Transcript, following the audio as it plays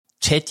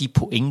tage de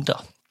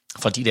pointer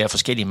fra de der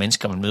forskellige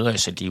mennesker, man møder i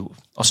sit liv,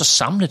 og så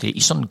samle det i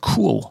sådan en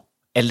kurv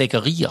af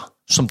lækkerier,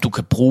 som du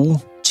kan bruge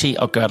til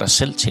at gøre dig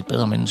selv til et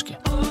bedre menneske.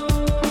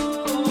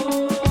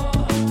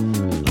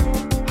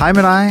 Hej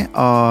med dig,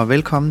 og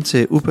velkommen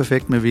til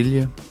Uperfekt med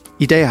Vilje.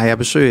 I dag har jeg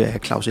besøg af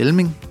Claus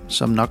Elming,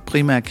 som nok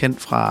primært er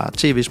kendt fra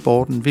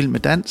tv-sporten Vild med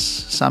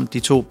Dans, samt de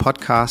 2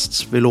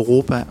 podcasts Vel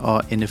Europa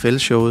og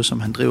NFL-showet, som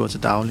han driver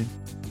til daglig.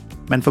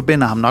 Man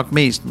forbinder ham nok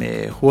mest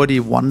med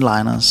hurtige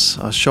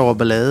one-liners og sjov og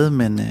ballade,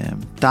 men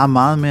der er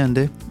meget mere end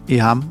det i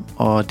ham,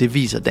 og det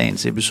viser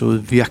dagens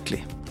episode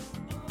virkelig.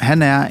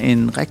 Han er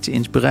en rigtig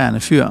inspirerende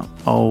fyr,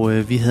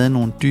 og vi havde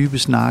nogle dybe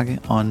snakke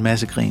og en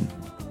masse grin.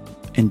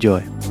 Enjoy.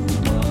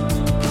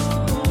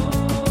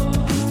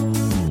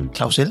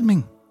 Claus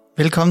Elming,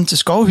 velkommen til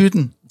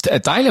Skovhytten. Det er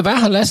dejligt at være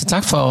her, Lasse.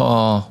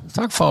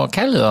 Tak for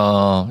kaldet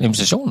og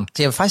invitationen.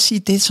 Jeg vil faktisk sige,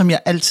 det som jeg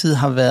altid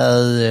har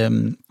været...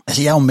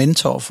 jeg er jo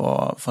mentor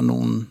for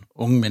nogle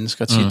unge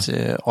mennesker, tit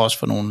også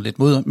for nogle lidt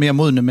mere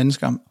modne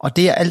mennesker. Og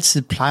det jeg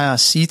altid plejer at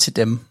sige til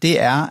dem,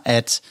 det er,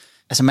 at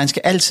man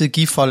skal altid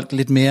give folk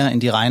lidt mere,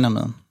 end de regner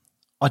med.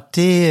 Og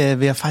det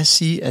vil jeg faktisk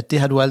sige, at det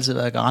har du altid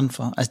været garant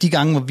for. Altså de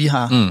gange, hvor vi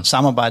har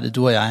samarbejdet,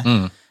 du og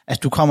jeg,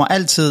 at du kommer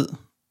altid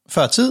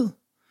før tid,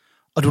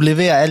 og du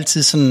leverer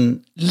altid sådan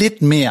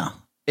lidt mere,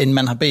 end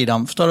man har bedt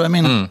om. Forstår du, hvad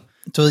jeg mener?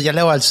 Du ved, jeg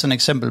laver altid sådan et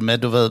eksempel med,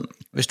 du ved,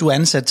 hvis du er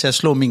ansat til at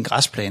slå min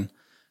græsplæne,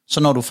 så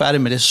når du er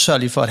færdig med det, så sørg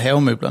lige for, at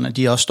havemøblerne,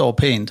 de også står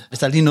pænt. Hvis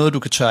der er lige noget, du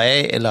kan tørre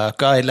af, eller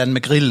gøre et eller andet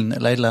med grillen,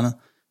 eller et eller andet,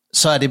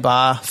 så er det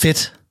bare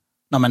fedt,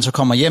 når man så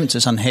kommer hjem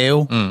til sådan en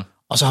have,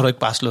 og så har du ikke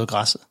bare slået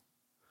græsset.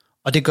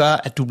 Og det gør,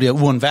 at du bliver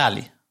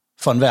uundværlig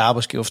for enhver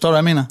arbejdsgiver. Forstår du, hvad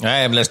jeg mener?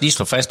 Ja, men lad os lige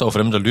slå fast over for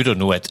dem, der lytter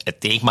nu,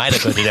 at det er ikke mig, der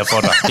gør det der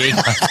for dig. Det er ikke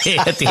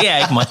mig. Det er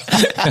ikke mig.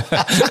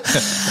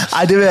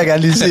 Ej, det vil jeg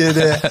gerne lige sige.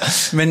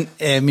 Det. Men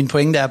min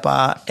pointe er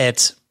bare,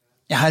 at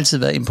jeg har altid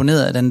været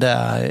imponeret af den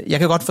der... Jeg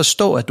kan godt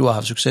forstå, at du har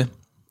haft succes.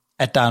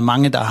 At der er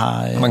mange, der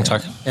har... Mange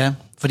tak. Ja,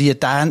 fordi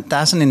at der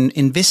er sådan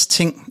en vis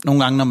ting,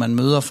 nogle gange, når man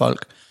møder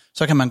folk,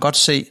 så kan man godt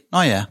se,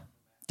 nå ja,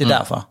 det er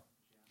derfor.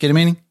 Giver det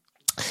mening?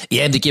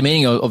 Ja, det giver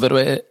mening, og ved du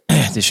hvad,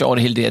 det er sjovt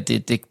det hele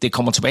det, at det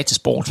kommer tilbage til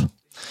sport.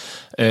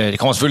 Det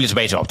kommer selvfølgelig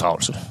tilbage til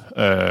opdragelse.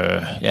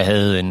 Jeg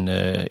havde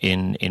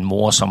en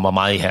mor, som var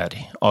meget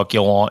ihærdig, og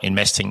gjorde en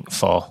masse ting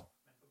for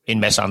en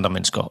masse andre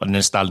mennesker, og den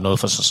næsten aldrig noget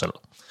for sig selv,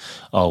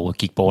 og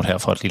gik bort her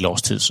for et lille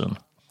års tid siden.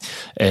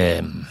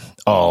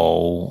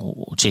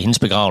 Og til hendes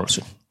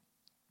begravelse,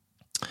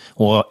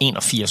 hun var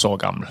 81 år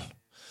gammel,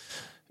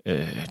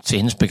 til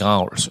hendes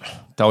begravelse,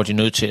 der var de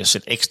nødt til at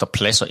sætte ekstra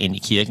pladser ind i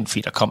kirken,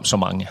 fordi der kom så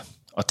mange.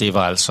 Og det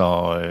var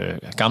altså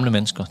gamle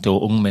mennesker, det var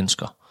unge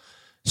mennesker,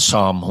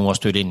 som hun var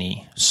stødt ind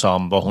i,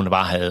 hvor hun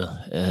bare havde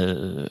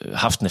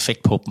haft en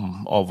effekt på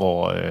dem, og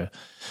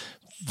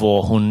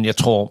hvor hun, jeg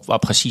tror, var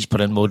præcis på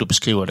den måde, du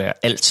beskriver det,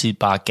 altid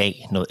bare gav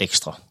noget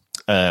ekstra.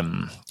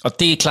 Og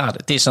det er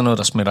klart, det er sådan noget,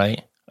 der smitter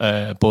af,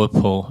 både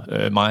på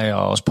mig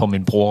og også på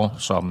min bror,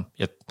 som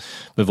jeg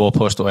vil våge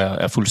påstå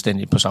er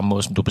fuldstændig på samme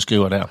måde, som du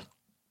beskriver der.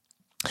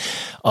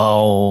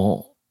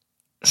 Og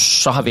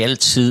så har vi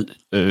altid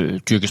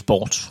dyrket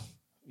sport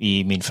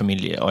i min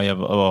familie,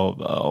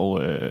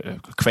 og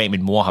kvæg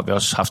min mor har vi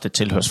også haft et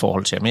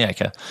tilhørsforhold til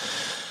Amerika,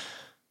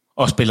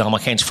 og spiller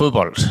amerikansk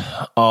fodbold.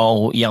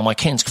 Og i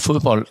amerikansk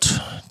fodbold,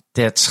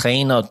 der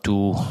træner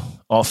du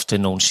ofte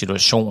nogle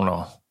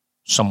situationer,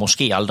 som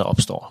måske aldrig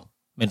opstår.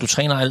 Men du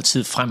træner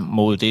altid frem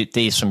mod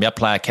det som jeg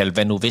plejer at kalde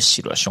hvad nu hvis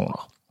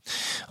situationer.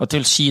 Og det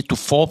vil sige, at du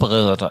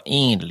forbereder dig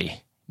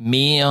egentlig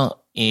mere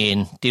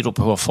end det, du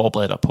behøver at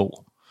forberede dig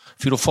på.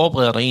 For du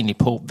forbereder dig egentlig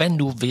på, hvad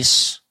nu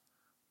hvis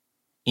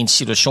en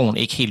situation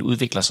ikke helt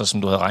udvikler sig,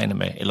 som du havde regnet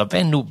med, eller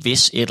hvad nu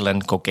hvis et eller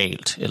andet går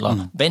galt,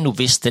 eller hvad nu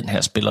hvis den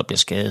her spiller bliver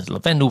skadet, eller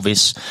hvad nu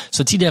hvis.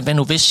 Så de der hvad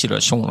nu hvis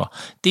situationer,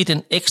 det er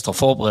den ekstra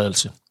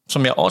forberedelse,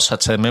 som jeg også har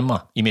taget med mig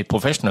i mit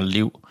professionelle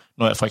liv,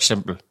 når jeg for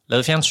eksempel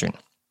lavede fjernsyn.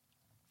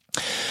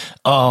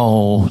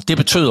 Og det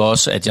betød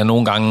også, at jeg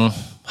nogle gange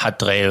har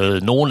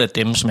drevet nogle af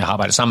dem, som jeg har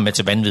arbejdet sammen med,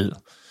 til vanvid,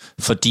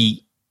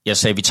 fordi jeg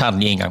sagde, vi tager den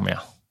lige en gang mere.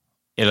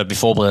 Eller vi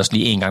forbereder os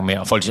lige en gang mere,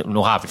 og folk siger,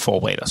 nu har vi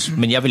forberedt os.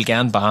 Men jeg vil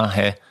gerne bare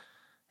have,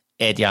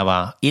 at jeg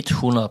var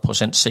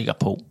 100% sikker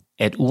på,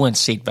 at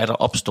uanset hvad der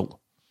opstod,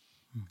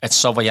 at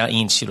så var jeg i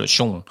en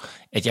situation,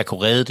 at jeg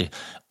kunne redde det.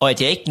 Og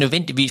at jeg ikke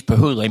nødvendigvis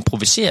behøvede at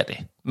improvisere det,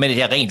 men at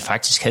jeg rent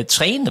faktisk havde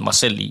trænet mig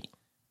selv i,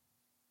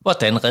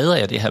 hvordan redder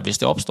jeg det her, hvis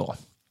det opstår.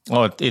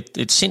 Og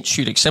et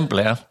sindssygt eksempel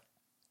er,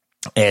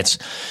 at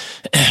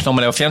når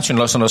man laver fjernsyn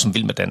eller sådan noget som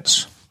Vild med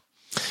Dans,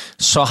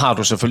 så har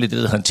du selvfølgelig det,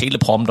 der hedder en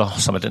teleprompter,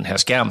 som er den her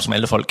skærm, som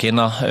alle folk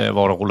kender,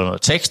 hvor der ruller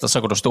noget tekst, og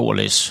så kan du stå og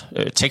læse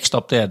tekst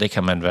op der. Det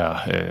kan man være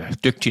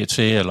dygtigere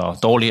til eller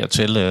dårligere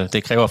til.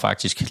 Det kræver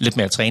faktisk lidt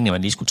mere træning, end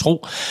man lige skulle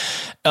tro.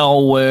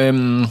 Og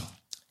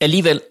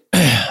alligevel,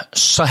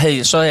 så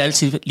er jeg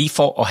altid lige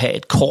for at have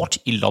et kort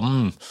i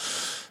lommen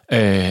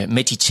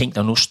med de ting,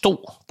 der nu stod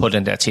på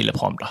den der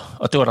teleprompter.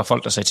 Og det var der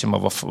folk, der sagde til mig,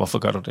 hvorfor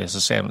gør du det? Så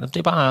sagde jeg, det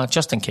er bare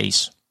just in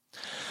case.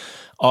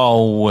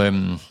 Og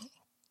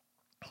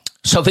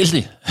så vil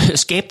det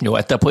skæbne jo,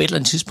 at der på et eller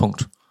andet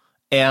tidspunkt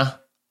er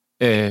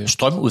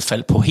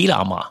strømudfald på hele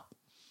Amager,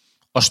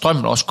 og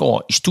strømmen også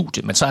går i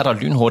studiet, men så er der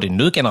lynhurtigt en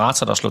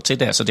nødgenerator, der slår til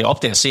der, så det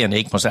opdager seerne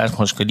ikke,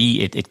 måske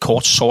lige et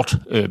kort sort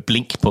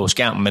blink på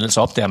skærmen, ellers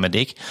opdager man det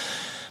ikke.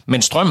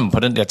 Men strømmen på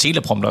den der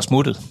teleprom, der er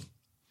smuttet.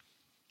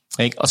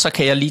 Ikke? Og så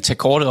kan jeg lige tage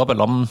kortet op af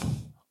lommen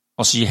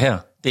og sige her,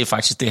 det er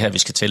faktisk det her, vi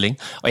skal til. Ikke?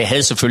 Og jeg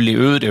havde selvfølgelig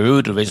øvet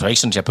det, du ved, så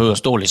ikke sådan, at jeg behøvede at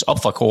stå og læse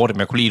op fra kortet, men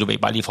jeg kunne lige, du ved,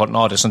 bare lige fra,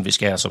 når det er sådan, vi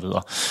skal, og så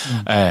videre.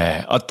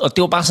 Og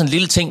det var bare sådan en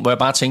lille ting, hvor jeg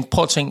bare tænkte,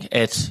 prøv at tænke,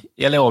 at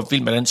jeg laver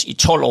Vild med Dans i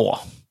 12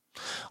 år,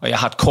 og jeg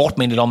har et kort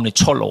med i lommen i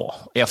 12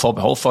 år, og jeg får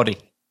behov for det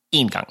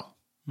én gang.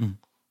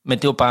 Men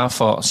det var bare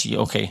for at sige,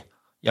 okay,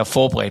 jeg er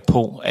forberedt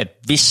på, at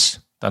hvis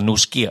der nu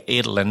sker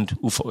et eller andet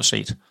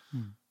uforudset,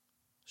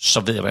 så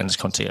ved jeg, hvordan jeg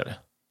skal håndtere det.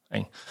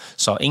 Ikke?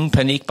 Så ingen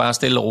panik, bare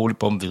stille og roligt,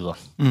 bum videre.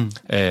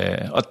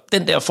 Og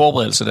den der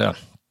forberedelse der,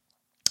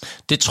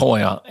 det tror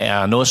jeg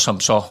er noget, som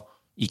så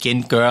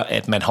igen gør,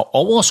 at man har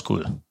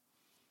overskud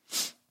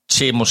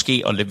til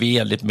måske at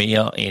levere lidt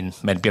mere, end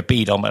man bliver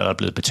bedt om, eller er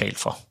blevet betalt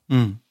for.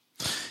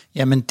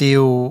 Jamen det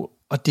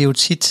er jo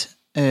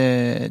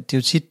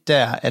tit,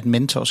 der, at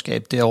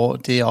mentorskab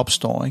det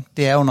opstår. Ikke?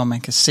 Det er jo, når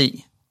man kan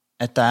se,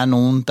 at der er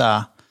nogen,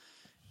 der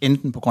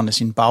enten på grund af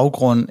sin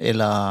baggrund,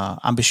 eller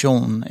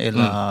ambition,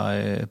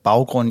 eller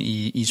baggrund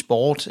i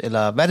sport,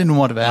 eller hvad det nu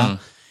måtte være,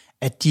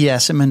 at de er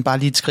simpelthen bare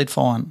lige et skridt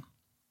foran.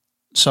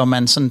 Så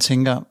man sådan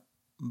tænker,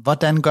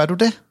 hvordan gør du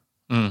det?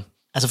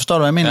 Altså forstår du,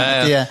 hvad jeg mener?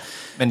 Ja. Det er,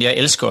 men jeg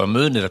elsker at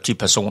møde netop de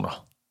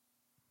personer,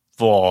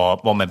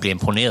 hvor man bliver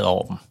imponeret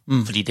over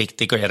dem. Fordi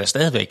det gør jeg da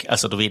stadigvæk.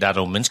 Altså du ved, der er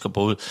nogle mennesker,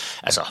 både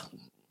altså,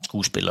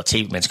 skuespillere,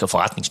 tv-mennesker,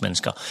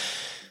 forretningsmennesker,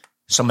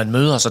 som man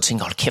møder, og så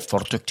tænker, hold kæft, hvor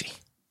er du dygtig.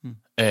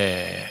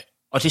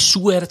 Og det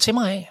suger jeg da til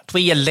mig af. Du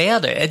ved, jeg lærer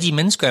det af de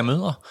mennesker, jeg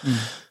møder.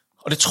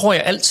 Og det tror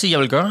jeg altid, jeg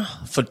vil gøre.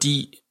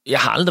 Fordi jeg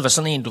har aldrig været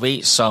sådan en, du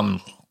ved,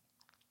 som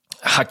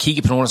har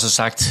kigget på nogen og så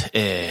sagt,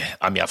 jeg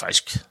er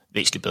faktisk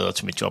væsentligt bedre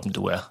til mit job, end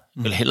du er.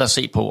 Jeg vil hellere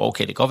se på,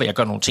 okay, det kan godt være, jeg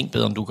gør nogle ting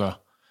bedre, end du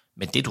gør.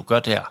 Men det, du gør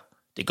der,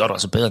 det gør du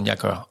altså bedre, end jeg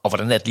gør. Og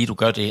hvordan er det lige, du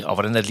gør det? Og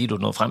hvordan er det lige, du er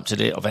nået frem til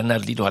det? Og hvordan er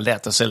det lige, du har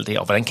lært dig selv det?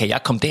 Og hvordan kan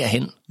jeg komme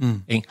derhen?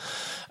 Ikke?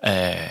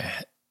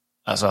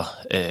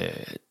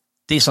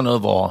 Det er sådan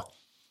noget,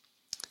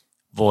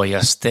 hvor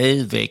jeg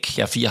stadigvæk,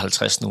 jeg er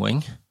 54 nu,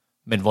 ikke?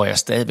 Men hvor jeg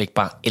stadigvæk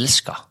bare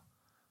elsker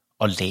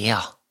at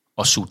lære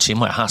og suge til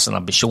mig. Jeg har sådan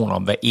en ambition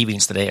om, hver evig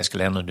eneste dag, jeg skal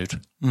lære noget nyt.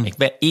 Ikke?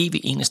 Hver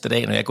evig eneste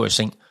dag, når jeg går i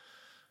seng,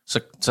 så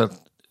siger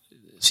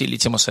jeg lige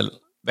til mig selv,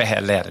 hvad har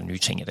jeg lært af nye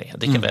ting i dag?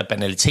 Og det kan være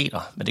banaliteter,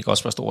 men det kan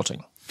også være store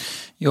ting.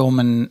 Jo,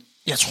 men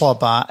jeg tror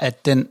bare,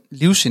 at den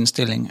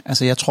livsindstilling,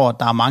 altså jeg tror, at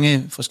der er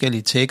mange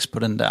forskellige takes på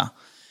den der,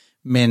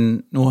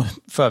 men nu,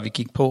 før vi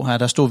gik på her,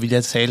 der stod vi lige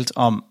og talt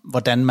om,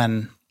 hvordan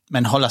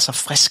man holder sig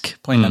frisk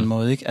på en eller anden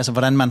måde, ikke? Altså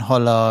hvordan man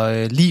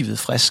holder livet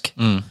frisk.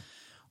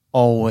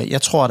 Og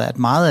jeg tror da, at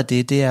meget af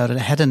det er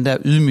at have den der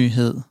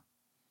ydmyghed,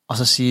 og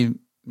så sige,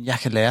 jeg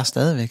kan lære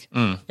stadigvæk.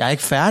 Jeg er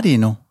ikke færdig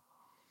endnu.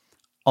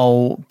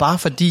 Og bare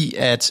fordi,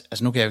 at,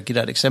 altså nu kan jeg jo give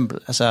dig et eksempel,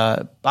 altså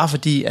bare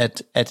fordi,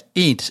 at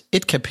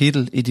et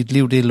kapitel i dit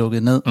liv, det er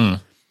lukket ned.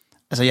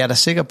 Altså jeg er da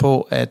sikker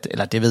på,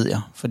 eller det ved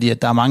jeg, fordi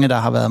at der er mange, der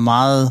har været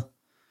meget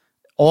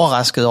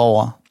overrasket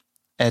over,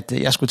 at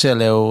jeg skulle til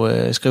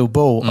at skrive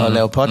bog og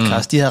lave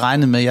podcast. De havde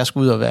regnet med, at jeg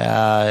skulle ud og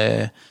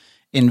være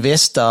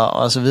investor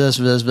og så videre,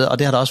 så videre, så videre. Og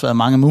det har der også været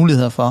mange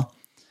muligheder for.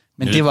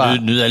 Men det var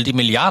nyde alle de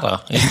milliarder,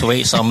 du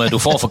ved, som du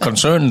får fra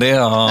koncernen der,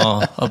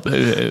 og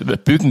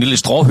bygge en lille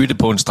stråhytte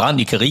på en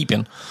strand i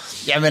Karibien.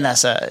 Jamen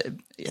altså,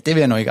 det vil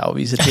jeg nu ikke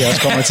afvise, at det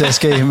også kommer til at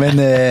ske, men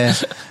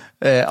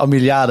og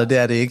milliarder, det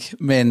er det ikke.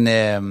 Men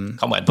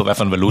kommer an på, hvad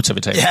for en valuta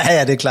vi tager.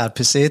 Ja, det er klart,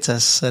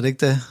 pesetas, er det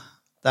ikke det?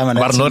 Der er man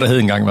var altid, der noget, der hed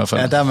engang i hvert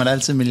fald? Ja, der er man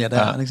altid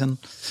milliardær, ikke sådan?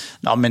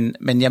 Nå,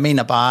 men jeg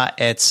mener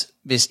bare, at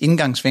hvis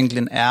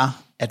indgangsvinklen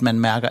er, at man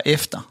mærker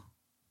efter,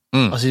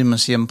 og så man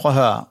siger, prøv at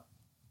høre,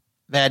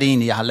 hvad er det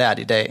egentlig, jeg har lært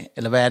i dag?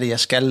 Eller hvad er det, jeg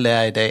skal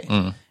lære i dag?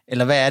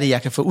 Eller hvad er det,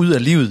 jeg kan få ud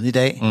af livet i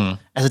dag?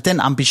 Altså den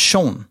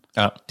ambition,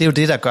 det er jo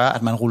det, der gør,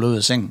 at man ruller ud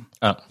af sengen,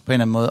 på en eller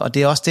anden måde. Og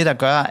det er også det, der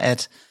gør,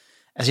 at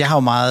altså jeg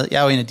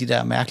er jo en af de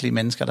der mærkelige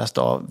mennesker, der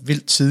står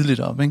vildt tidligt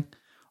op, ikke?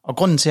 Og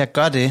grunden til, at jeg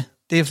gør det,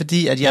 det er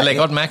fordi, at jeg lagde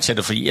godt mærke til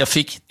det, fordi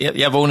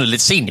jeg vågnede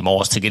lidt sent i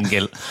morges til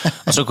gengæld,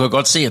 og så kunne jeg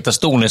godt se, at der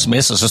stod en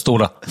sms, og så stod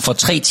der for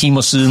 3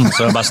 timer siden,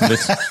 så jeg var sådan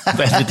lidt,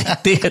 hvad er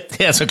det?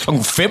 Det er altså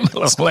 5:00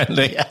 eller sådan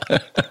noget.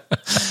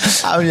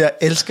 Jeg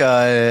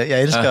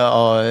elsker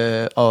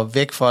at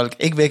vække folk,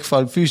 ikke vække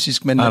folk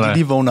fysisk, men når de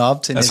lige vågner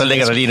op til en sms. Så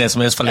lægger der lige en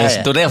sms for læsen.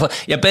 Det var derfor,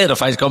 jeg bad dig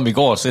faktisk om i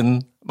går,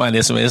 siden mig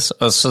en sms,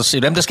 og så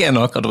siger dem, der sker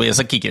nok, og du ved,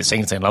 så gik jeg i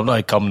sengen til hende, der er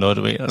ikke kommet noget,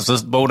 du ved, og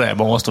så vågner jeg i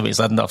morges, du ved,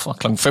 så er den der fra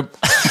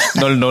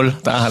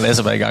 5:00, der har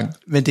Lasse været i gang.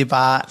 Men det er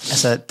bare,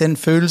 altså den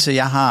følelse,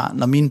 jeg har,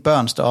 når mine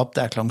børn står op,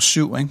 der er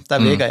 7:00, ikke? Der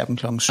vækker jeg dem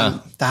 7:00.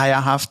 Der har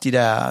jeg haft de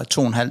der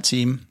 2,5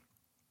 timer,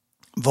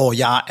 hvor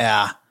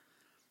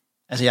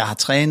jeg har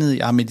trænet,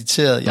 jeg har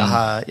mediteret,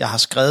 jeg har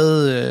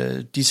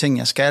skrevet de ting,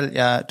 jeg skal.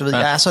 Jeg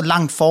er så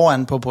langt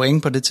foran på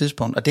point på det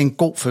tidspunkt, og det er en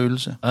god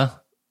følelse. Ja.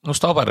 Nu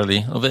stopper jeg dig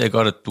lige. Nu ved jeg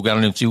godt, at du gerne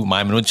vil interviewe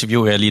mig, men nu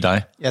interviewer jeg lige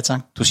dig. Ja,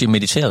 tak. Du siger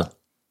mediteret.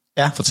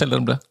 Ja. Fortæl lidt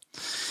om det.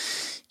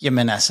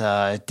 Jamen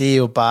altså, det er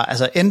jo bare,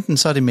 altså enten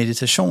så er det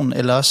meditation,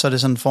 eller også så er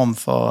det sådan en form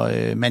for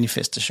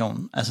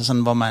manifestation. Altså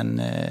sådan, hvor man,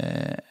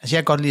 altså jeg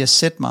kan godt lide at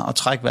sætte mig og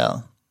trække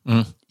vejret.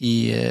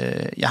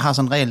 Jeg har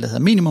sådan en regel, der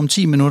hedder minimum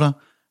 10 minutter,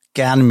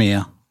 gerne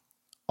mere.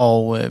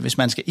 Og hvis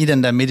man skal i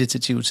den der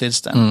meditative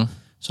tilstand,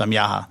 som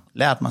jeg har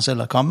lært mig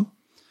selv at komme,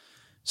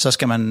 så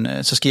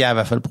skal jeg i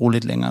hvert fald bruge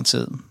lidt længere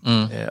tid.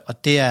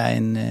 Og det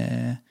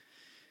er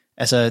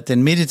altså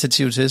den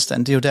meditative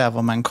tilstand, det er jo der,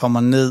 hvor man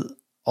kommer ned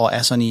og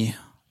er sådan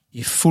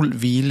i fuld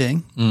hvile,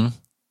 ikke?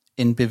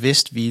 En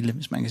bevidst hvile,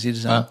 hvis man kan sige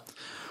det sådan. Ja.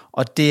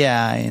 Og det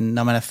er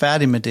når man er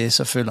færdig med det,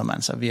 så føler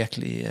man sig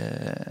virkelig,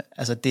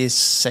 altså det er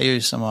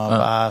seriøst som at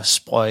bare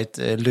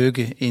sprøjte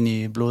lykke ind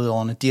i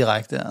blodårene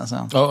direkte.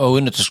 Altså. Og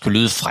uden at det skulle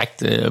lyde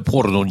frækt,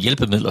 bruger du nogle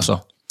hjælpemidler så?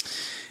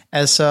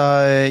 Altså,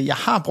 jeg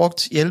har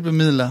brugt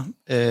hjælpemidler,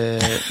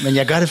 men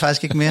jeg gør det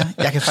faktisk ikke mere.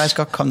 Jeg kan faktisk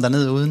godt komme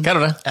derned uden. Kan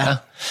du det?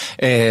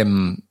 Ja.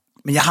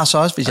 Men jeg har så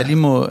også, hvis jeg lige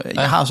må,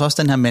 jeg har så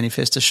også den her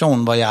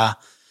manifestation, hvor jeg,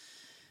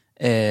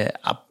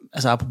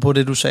 altså apropos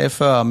det du sagde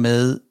før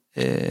med,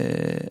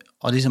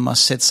 og ligesom at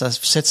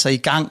sætte sig i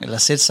gang, eller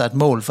sætte sig et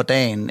mål for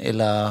dagen,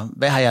 eller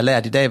hvad har jeg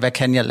lært i dag, hvad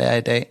kan jeg lære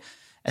i dag?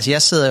 Altså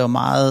jeg sidder jo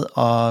meget,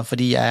 og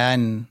fordi jeg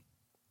er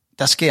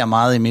der sker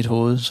meget i mit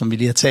hoved, som vi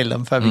lige har talt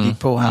om, før vi gik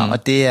på her,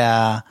 og det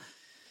er,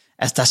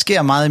 altså der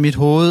sker meget i mit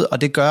hoved,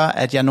 og det gør,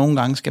 at jeg nogle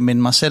gange skal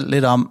minde mig selv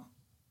lidt om,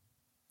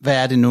 hvad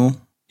er det nu,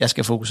 jeg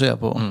skal fokusere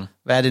på?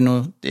 Hvad er det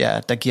nu,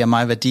 der giver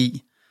mig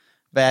værdi?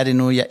 Hvad er det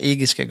nu, jeg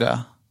ikke skal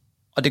gøre?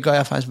 Og det gør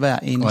jeg faktisk hver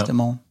eneste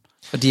morgen,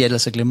 fordi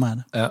ellers så glemmer jeg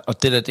det. Ja,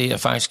 og det er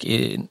faktisk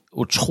en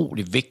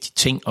utrolig vigtig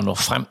ting at nå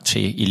frem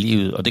til i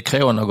livet, og det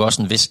kræver nok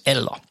også en vis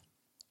alder,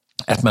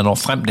 at man når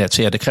frem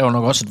dertil, og det kræver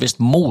nok også et vist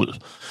mod,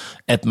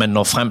 at man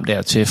når frem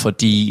dertil,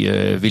 fordi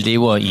vi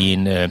lever i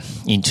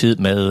en tid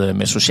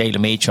med sociale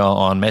medier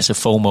og en masse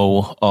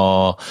FOMO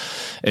og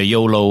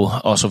YOLO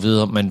og så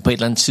videre, men på et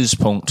eller andet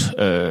tidspunkt,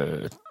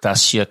 der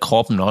siger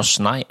kroppen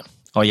også nej,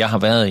 og jeg har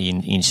været i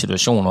en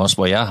situation også,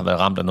 hvor jeg har været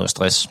ramt af noget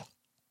stress,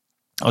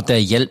 og der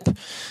hjælp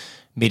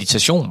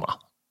meditation mig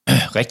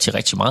rigtig,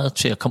 rigtig meget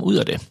til at komme ud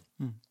af det.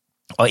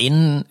 Og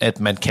inden at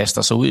man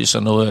kaster sig ud i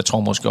sådan noget, jeg tror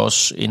måske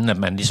også, inden at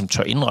man ligesom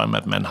tør indrømme,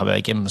 at man har været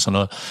igennem sådan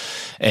noget,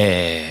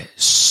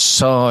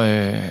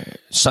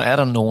 så er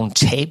der nogle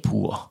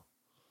tabuer,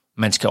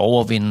 man skal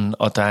overvinde,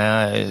 og der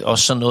er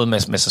også sådan noget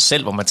med sig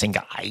selv, hvor man tænker,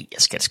 ej, jeg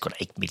skal sgu da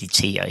ikke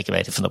meditere, ikke hvad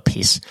er det for noget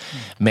pis.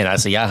 Men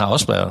altså, jeg har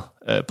også været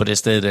på det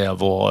sted der,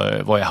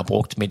 hvor jeg har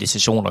brugt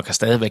meditation, og kan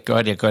stadigvæk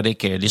gøre det. Jeg gør det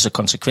ikke lige så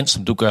konsekvent,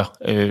 som du gør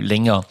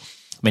længere.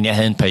 Men jeg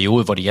havde en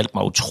periode, hvor det hjalp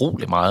mig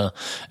utrolig meget,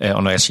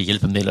 og når jeg siger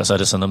hjælpemidler, så er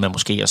det sådan noget med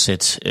måske at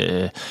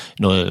sætte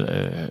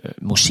noget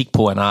musik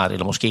på en art,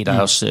 eller måske der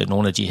er også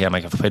nogle af de her,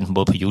 man kan finde dem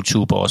både på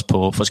YouTube og også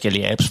på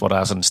forskellige apps, hvor der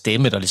er sådan en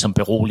stemme, der ligesom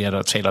beroliger dig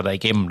og taler dig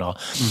igennem, og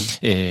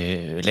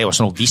laver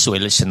sådan nogle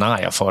visuelle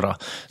scenarier for dig,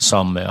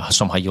 som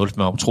har hjulpet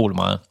mig utrolig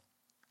meget.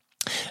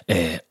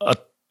 Og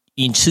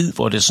i en tid,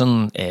 hvor det er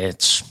sådan,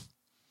 at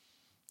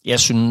jeg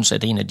synes,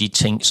 at en af de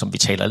ting, som vi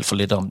taler alt for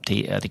lidt om,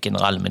 det er det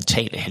generelle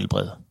mentale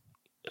helbred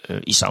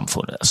i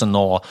samfundet. Altså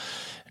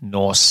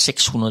når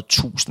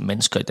 600.000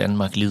 mennesker i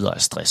Danmark lider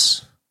af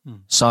stress,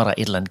 så er der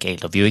et eller andet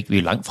galt, og vi er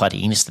jo langt fra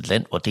det eneste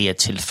land, hvor det er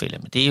tilfælde.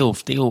 Men det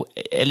er jo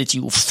alle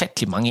de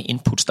ufattelig mange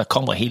inputs, der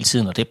kommer hele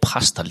tiden, og det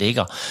pres, der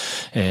ligger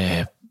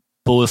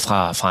både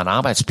fra en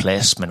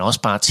arbejdsplads, men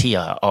også bare til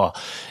at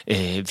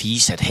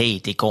vise, at hey,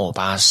 det går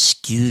bare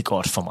skide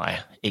godt for mig.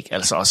 Ikke?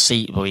 Altså at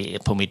se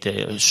på mit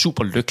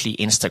super lykkelige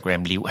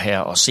Instagram-liv her,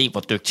 og se,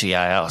 hvor dygtig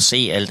jeg er, og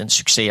se al den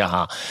succes, jeg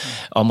har.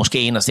 Og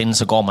måske inderst inden,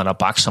 så går man og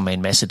bakser med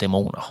en masse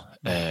dæmoner.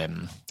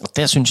 Og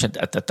der synes jeg,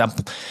 at der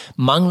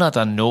mangler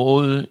der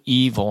noget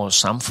i vores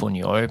samfund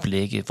i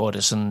øjeblikket, hvor det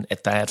er sådan,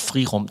 at der er et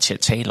frirum til at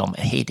tale om,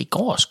 at hey, det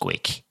går sgu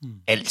ikke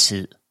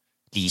altid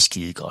lige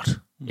skide godt.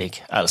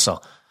 Ikke? Altså,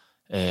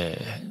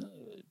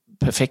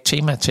 perfekt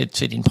tema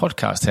til din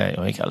podcast her,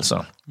 jo ikke?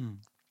 Altså,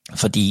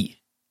 fordi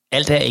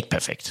alt er ikke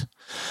perfekt.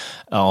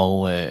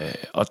 Og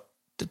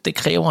det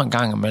kræver en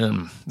gang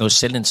imellem noget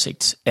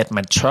selvindsigt, at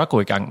man tør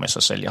gå i gang med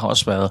sig selv. Jeg har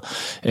også været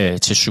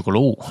til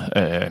psykolog,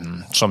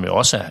 som jo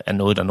også er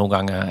noget, der nogle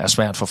gange er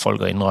svært for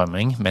folk at indrømme,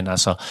 ikke? Men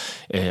altså,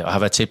 og har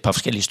været til et par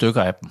forskellige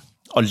stykker af dem.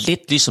 Og lidt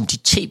ligesom de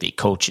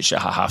tv-coaches,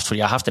 jeg har haft, for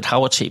jeg har haft et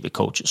hav af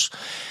tv-coaches,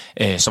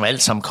 som alle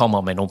sammen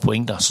kommer med nogle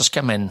pointer, så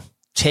skal man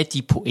tage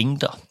de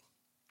pointer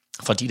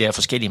fra de der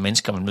forskellige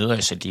mennesker, man møder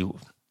i sit liv.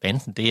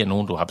 Enten det er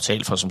nogen, du har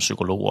betalt for som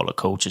psykolog eller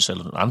coaches,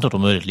 eller andre, du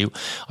møder i dit liv,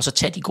 og så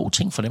tage de gode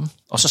ting for dem,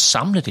 og så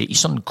samle det i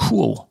sådan en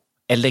kurv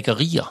af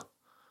lækkerier,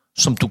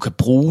 som du kan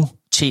bruge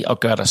til at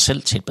gøre dig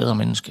selv til et bedre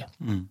menneske.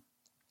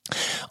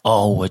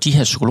 Og de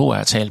her psykologer, jeg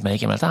har talt med,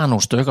 jamen, der er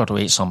nogle stykker, du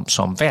ved,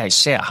 som hver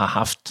især har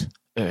haft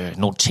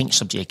nogle ting,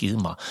 som de har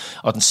givet mig.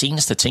 Og den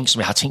seneste ting, som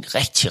jeg har tænkt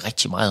rigtig,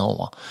 rigtig meget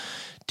over,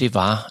 det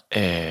var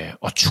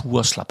at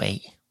ture slappe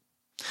af.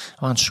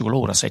 Der var en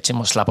psykolog, der sagde til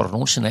mig, slapper du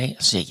nogensinde af?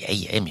 Og så siger jeg,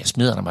 ja, men jeg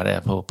smider mig der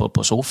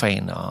på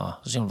sofaen, og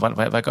så siger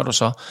hun, hvad gør du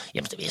så?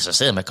 Jamen, det ved jeg, så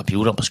sidder jeg med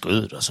computeren på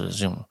skødet, og så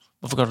siger hun,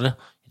 hvorfor gør du det?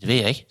 Det ved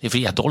jeg ikke. Det er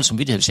fordi, jeg har dårlig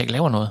samvittighed, hvis jeg ikke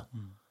laver noget.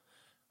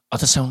 Og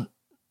der sagde hun,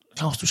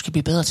 Claus, du skal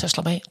blive bedre til at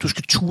slappe af. Du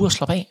skal ture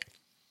slappe af.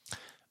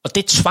 Og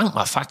det tvang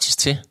mig faktisk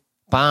til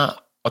bare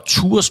at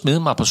ture smide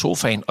mig på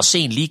sofaen og se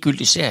en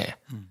ligegyldig serie.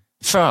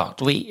 Før,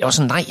 du ved, jeg var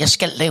sådan, nej, jeg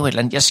skal lave et eller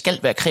andet. Jeg skal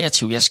være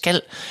kreativ. Jeg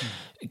skal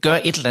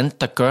gøre et eller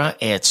andet, der gør,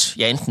 at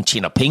jeg enten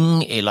tjener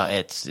penge, eller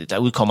at der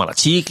udkommer en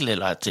artikel,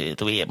 eller at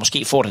du ved, jeg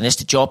måske får det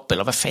næste job,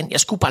 eller hvad fanden. Jeg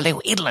skulle bare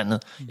lave et eller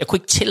andet. Jeg kunne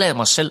ikke tillade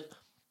mig selv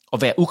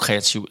at være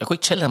ukreativ. Jeg kunne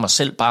ikke tillade mig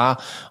selv bare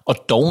at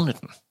dogne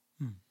den.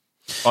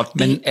 Og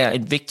det er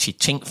en vigtig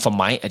ting for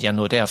mig, at jeg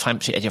nåede derfrem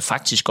til, at jeg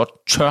faktisk godt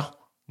tør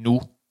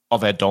nu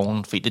at være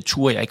doven, for det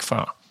turde jeg ikke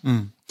før.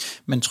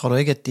 Men tror du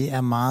ikke, at det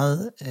er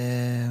meget,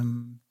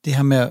 det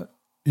her med at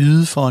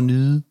yde for at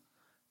nyde,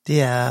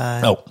 det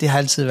har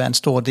altid været en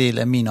stor del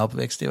af min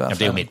opvækst i hvert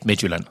fald. Jamen, det er jo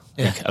Midtjylland,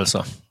 ikke?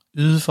 Altså.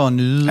 Yde for at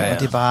nyde, og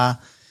det er bare,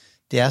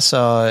 det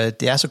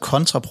er så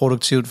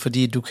kontraproduktivt,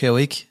 fordi du kan jo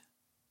ikke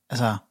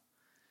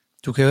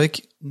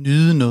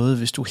nyde noget,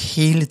 hvis du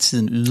hele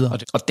tiden yder.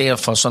 Og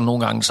derfor så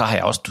nogle gange, så har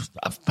jeg også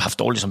haft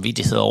dårlig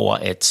samvittighed over,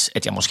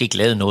 at jeg måske ikke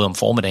lavede noget om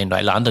formiddagen, når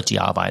alle andre de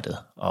arbejdede.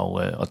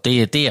 Og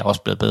det er jeg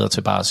også blevet bedre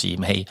til bare at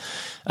sige, hey,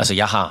 altså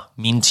jeg har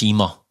mine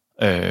timer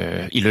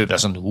i løbet af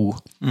sådan en uge,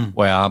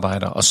 hvor jeg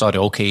arbejder, og så er det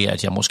okay,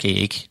 at jeg måske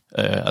ikke,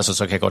 så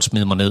kan jeg godt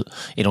smide mig ned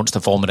en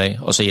onsdag formiddag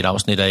og se et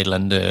afsnit af et eller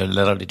andet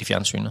latterligt i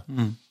fjernsynet.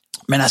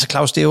 Men altså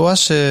Claus, det er jo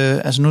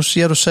også, nu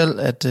siger du selv,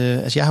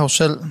 at jeg har jo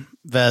selv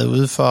været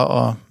ude for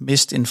at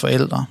miste en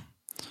forælder,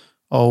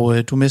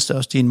 og du mistede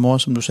også din mor,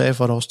 som du sagde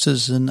for et års tid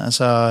siden.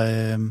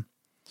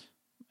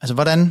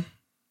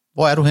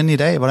 Hvor er du henne i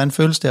dag? Hvordan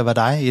føles det at være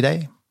dig i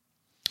dag?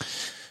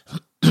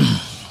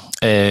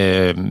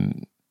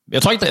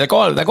 Jeg tror ikke,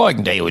 der går ikke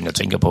en dag, uden jeg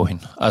tænker på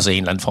hende. Altså en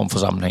eller anden form for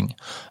sammenhæng.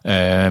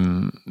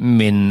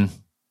 Men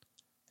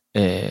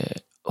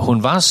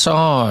hun var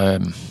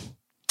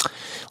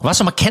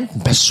så markant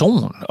en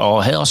person,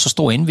 og havde også så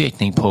stor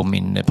indvirkning på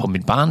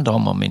min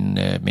barndom og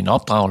min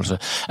opdragelse.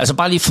 Altså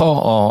bare lige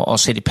for at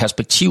sætte i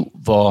perspektiv,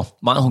 hvor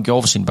meget hun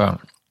gjorde for sine børn.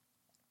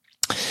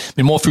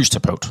 Min mor er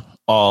fysioterapeut,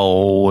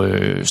 og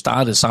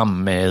startede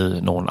sammen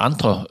med nogle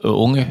andre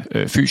unge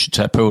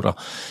fysioterapeuter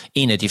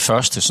en af de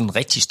første sådan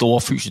rigtig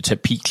store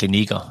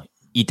fysioterapiklinikker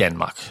i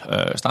Danmark.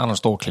 Starter en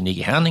stor klinik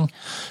i Herning.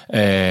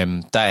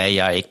 Der er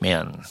jeg ikke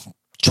mere end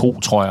 2,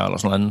 tror jeg, eller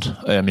sådan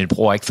noget. Min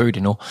bror er ikke født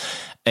endnu.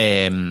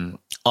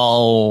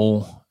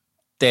 Og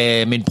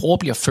da min bror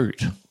bliver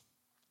født,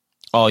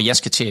 og jeg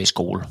skal til i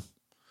skole,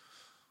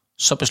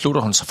 så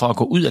beslutter hun sig for at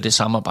gå ud af det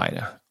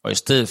samarbejde, og i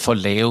stedet for at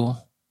lave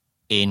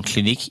en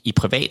klinik i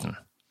privaten,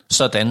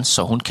 sådan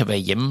så hun kan være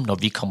hjemme, når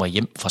vi kommer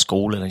hjem fra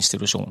skole eller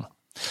institution.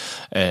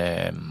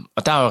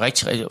 Og der er jo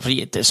rigtig,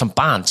 fordi som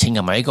barn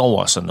tænker man ikke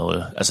over sådan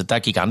noget. Altså der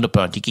gik andre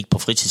børn, de gik på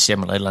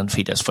fritidshjem eller et eller andet,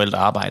 fordi deres forældre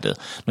arbejdede.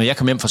 Når jeg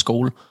kom hjem fra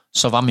skole,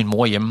 så var min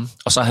mor hjemme,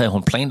 og så havde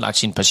hun planlagt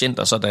sine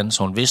patienter sådan,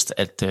 så hun vidste,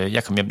 at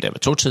jeg kom hjem der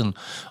ved 2-tiden,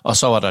 og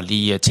så var der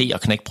lige te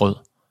og knækbrød.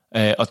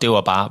 Og det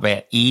var bare hver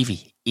evig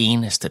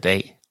eneste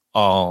dag.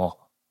 Og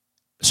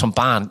som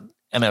barn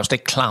er man jo slet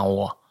ikke klar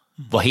over,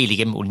 hvor helt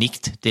igennem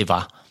unikt det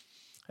var.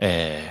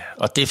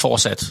 Og det er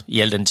fortsat i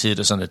al den tid, det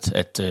er sådan,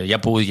 at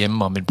jeg boede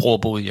hjemme, og min bror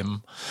boede hjemme.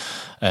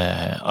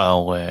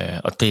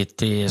 Og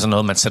det er sådan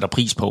noget, man sætter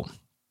pris på,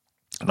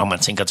 når man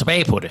tænker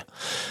tilbage på det.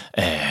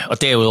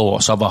 Og derudover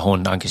så var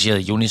hun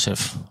engageret i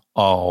UNICEF,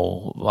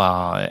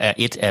 og er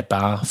et af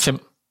bare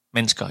 5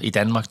 mennesker i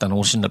Danmark, der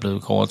nogensinde er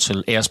blevet kåret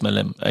til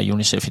æresmedlem af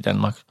UNICEF i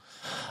Danmark.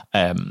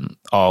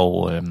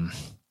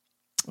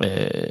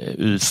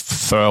 Ydet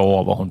 40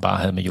 år, hvor hun bare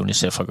havde med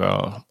UNICEF at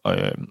gøre.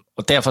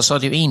 Og derfor så er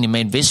det jo egentlig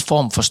med en vis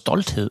form for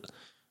stolthed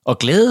og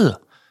glæde,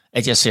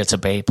 at jeg ser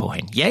tilbage på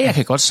hende. Ja, jeg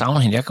kan godt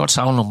savne hende. Jeg kan godt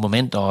savne nogle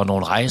momenter og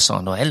nogle rejser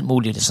og noget alt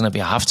muligt, det sådan, at vi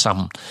har haft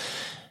sammen.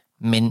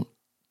 Men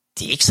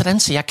det er ikke sådan,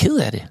 så jeg er ked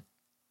af det.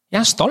 Jeg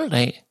er stolt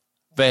af,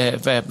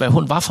 hvad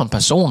hun var for en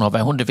person, og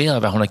hvad hun leverede, og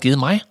hvad hun har givet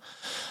mig.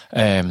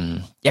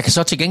 Jeg kan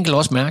så til gengæld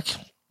også mærke,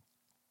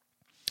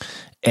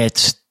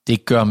 at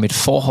det gør mit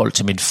forhold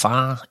til min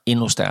far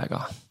endnu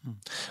stærkere.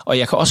 Og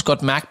jeg kan også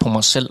godt mærke på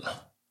mig selv,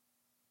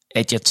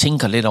 at jeg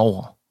tænker lidt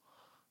over,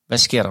 hvad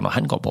sker der, når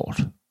han går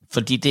bort?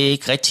 Fordi det er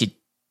ikke rigtig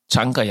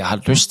tanker, jeg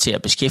har lyst til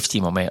at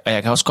beskæftige mig med. Og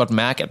jeg kan også godt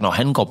mærke, at når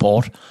han går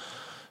bort,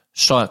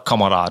 så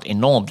kommer der et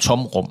enormt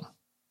tomrum.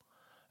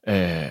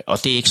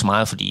 Og det er ikke så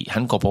meget, fordi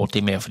han går bort, det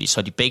er mere, fordi så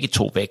er de begge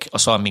to væk,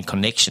 og så er min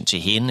connection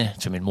til hende,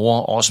 til min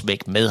mor, også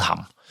væk med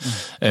ham.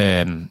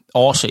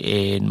 Også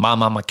en meget,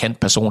 meget markant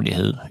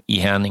personlighed i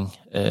Herning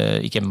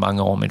igennem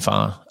mange år, min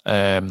far.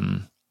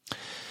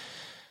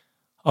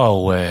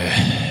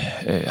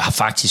 Har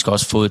faktisk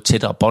også fået et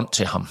tættere bånd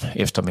til ham,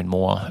 efter min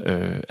mor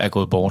er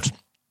gået bort.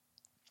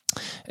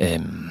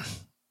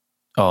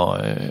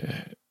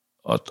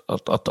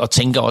 Og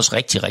tænker også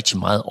rigtig, rigtig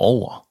meget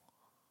over,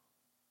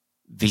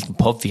 hvilken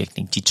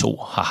påvirkning de to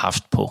har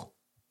haft på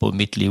både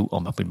mit liv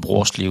og min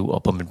brors liv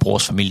og på min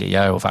brors familie.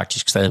 Jeg er jo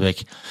faktisk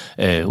stadigvæk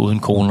uden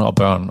kone og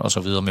børn og så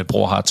videre. Min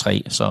bror har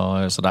 3,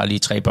 så der er lige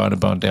 3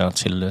 børnebørn der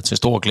til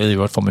stor glæde i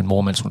øvrigt for min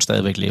mor, mens hun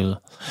stadigvæk levede.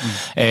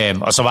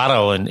 Og så var der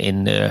jo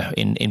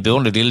en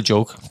vidunderlig lille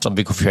joke, som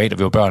vi kunne fyre af, da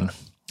vi var børn.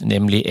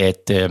 Nemlig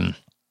at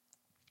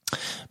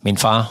min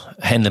far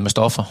handlede med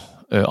stoffer,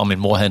 og min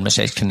mor havde en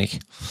massageklinik.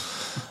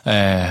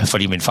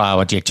 Fordi min far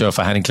var direktør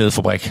for en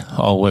klædefabrik,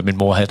 og min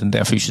mor havde den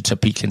der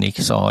fysioterapiklinik,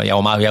 så jeg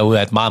var ude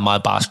af et meget,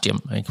 meget barskt hjem,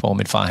 ikke? Hvor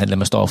min far handlede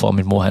med stoffer, og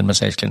min mor havde en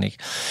massageklinik.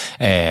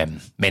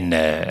 Men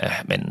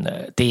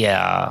det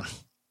er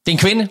en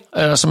kvinde,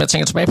 som jeg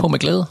tænker tilbage på med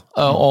glæde,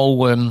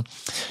 og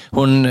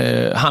hun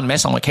har en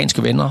masse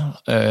amerikanske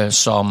venner,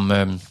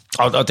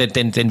 og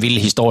den vilde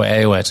historie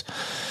er jo, at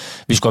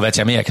vi skulle være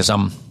til Amerika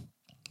sammen.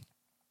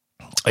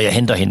 Og jeg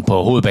henter hende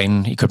på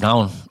hovedbanen i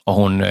København, og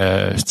hun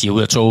stiger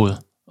ud af toget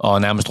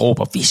og nærmest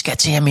råber, vi skal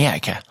til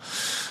Amerika.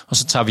 Og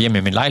så tager vi hjem i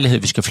min lejlighed,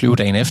 vi skal flyve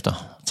dagen efter.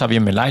 Så tager vi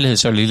hjem i min lejlighed,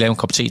 så vil jeg lige lave en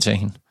kop te til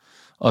hende.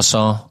 Og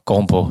så går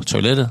hun på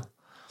toilettet,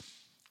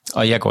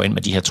 og jeg går ind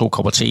med de her 2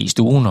 kopper te i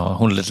stuen, og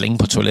hun er lidt længe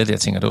på toilettet. Jeg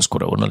tænker, det var sgu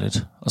da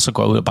underligt. Og så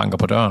går jeg ud og banker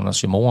på døren og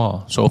siger mor,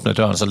 og så åbner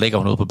døren, og så ligger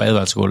hun ude på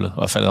badeværelsesgulvet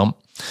og er faldet om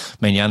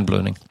med en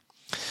hjerneblødning.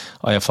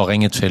 Og jeg får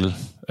ringet til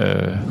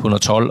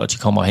 112, og de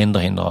kommer og henter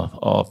hende,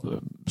 og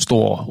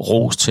stor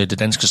ros til det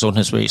danske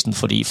sundhedsvæsen,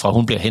 fordi fra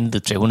hun bliver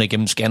hentet til hun er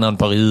igennem scanneren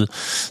på riget,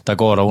 der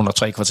går der under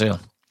 3 kvarter.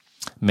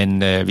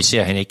 Men vi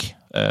ser hende ikke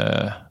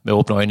med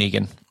åbne øjne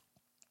igen.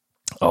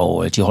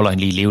 Og de holder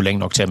hende lige i live længe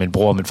nok til, at min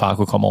bror og min far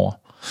kunne komme over.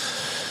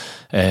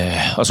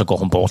 Og så går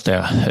hun bort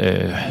der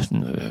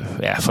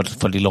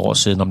for et lille år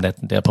siden om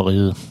natten der på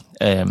riget.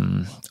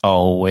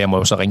 Og jeg må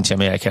jo så ringe til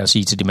Amerika og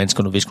sige til de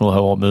mennesker, vi skal nu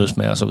have over mødes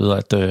med og så videre,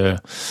 at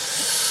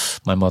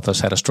my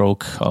mother's had a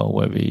stroke,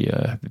 og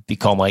vi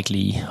kommer ikke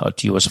lige,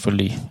 og de var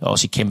selvfølgelig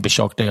også i kæmpe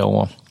chok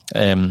derovre.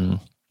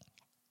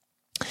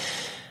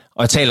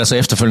 Og jeg taler så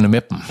efterfølgende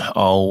med dem,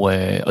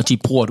 og de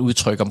bruger et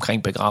udtryk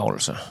omkring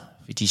begravelse.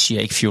 De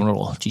siger ikke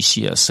funeral, de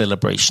siger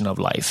celebration of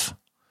life.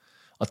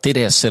 Og det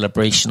der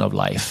celebration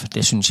of life,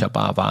 det synes jeg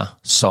bare var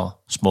så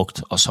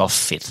smukt og så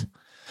fedt.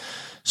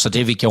 Så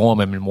det vi gjorde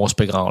med min mors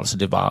begravelse,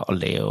 det var at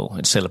lave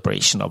en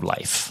celebration of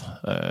life.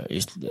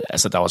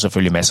 Altså der var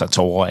selvfølgelig masser af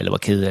tårer, eller var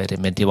ked af det,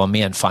 men det var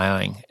mere en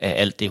fejring af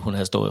alt det, hun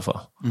havde stået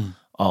for.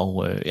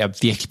 Og jeg er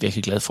virkelig,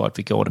 virkelig glad for, at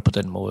vi gjorde det på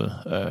den måde.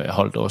 Jeg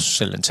holdt også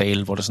selv en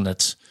tale, hvor det sådan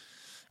at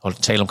holdt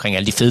en tale omkring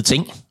alle de fede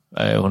ting,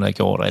 hun havde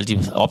gjort, og alle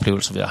de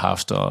oplevelser, vi har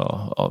haft.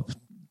 Og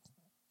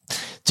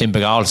til en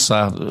begravelse,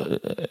 så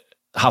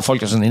har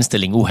folk jo sådan en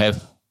indstilling,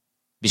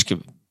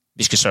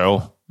 vi skal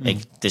sørge.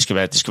 Ikke? Det skal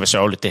være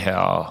sørgeligt det her,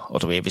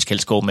 og du ved, vi skal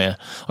helst gå med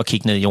og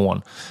kigge ned i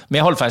jorden. Men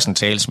jeg holdt faktisk en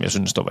tale, som jeg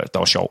synes, der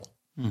var sjov.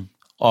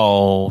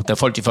 Og da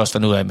folk de først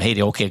fandt ud af, hey, det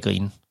er okay at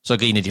grine, så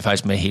grinede de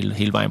faktisk med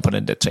hele vejen på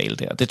den der tale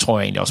der. Det tror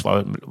jeg egentlig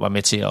også var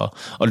med til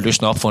at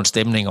løsne op for en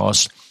stemning, og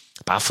også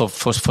bare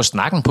få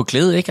snakken på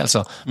glæde, ikke?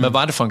 Altså, hvad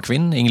var det for en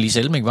kvinde, Claus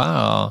Elming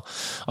var,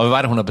 og hvad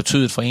var det, hun har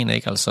betydet for en,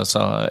 ikke? Altså,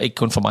 så ikke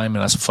kun for mig,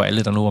 men altså for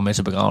alle, der nu var med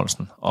til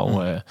begravelsen.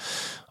 Og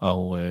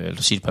lad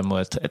os sige det på en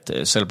måde,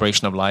 at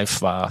Celebration of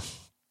Life var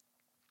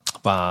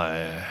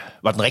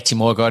den rigtige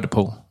måde at gøre det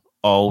på.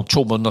 Og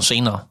 2 måneder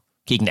senere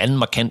gik en anden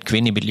markant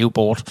kvinde i mit liv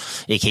bort.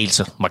 Ikke helt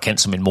så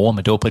markant som min mor,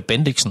 men det var Britt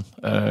Bendiksen,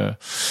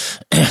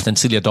 den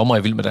tidligere dommer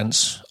i Vild med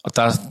Dans. Og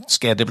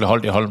det blev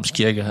holdt i Holms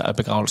Kirke af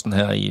begravelsen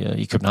her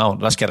i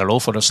København. Der skal der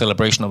lov for det,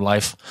 Celebration of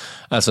Life.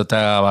 Altså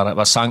der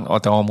var sang,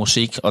 og der var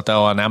musik, og der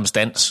var nærmest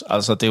dans.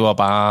 Altså det var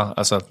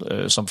bare,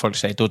 som folk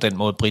sagde, det var den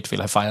måde, Britt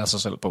ville have fejret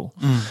sig selv på.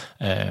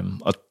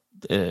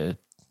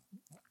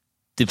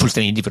 Det er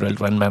fuldstændig individuelt,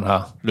 hvordan man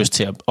har lyst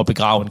til at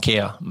begrave en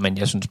kære, men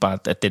jeg synes bare,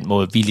 at den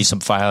måde, vi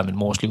ligesom fejrede min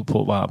mors liv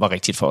på, var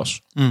rigtigt for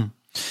os.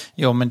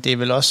 Jo, men det er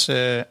vel også,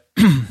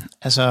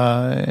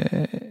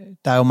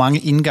 der er jo mange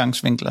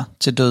indgangsvinkler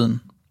til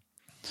døden.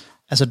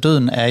 Altså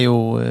døden er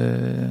jo,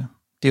 det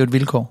er jo et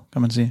vilkår,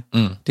 kan man sige.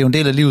 Det er jo en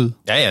del af livet.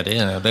 Ja, det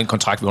er den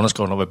kontrakt, vi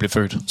underskriver, når vi bliver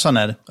født. Sådan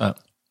er det. Ja.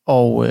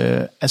 Og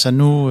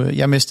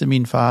jeg mistede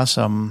min far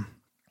som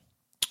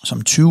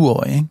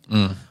 20-årig, ikke?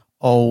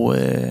 Og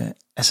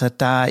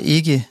der er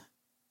ikke,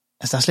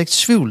 der er slet ikke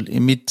tvivl i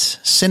mit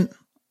sind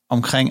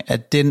omkring,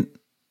 at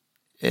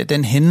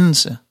den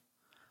hændelse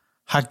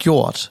har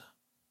gjort,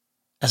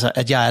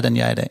 at jeg er den,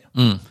 jeg er i dag.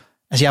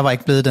 Jeg var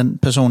ikke blevet den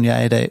person, jeg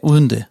er i dag,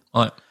 uden det.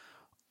 Nej.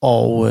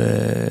 Og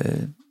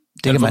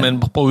det kan man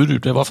prøve at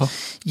uddybe det. Hvorfor?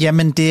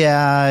 Jamen, det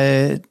er,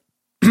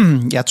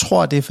 jeg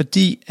tror, det er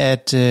fordi,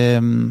 at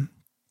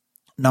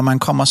når man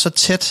kommer så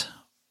tæt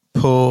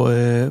på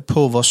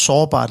hvor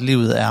sårbart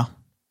livet er,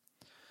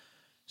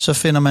 så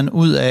finder man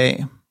ud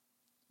af,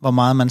 hvor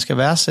meget man skal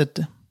værdsætte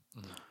det.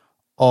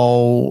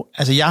 Og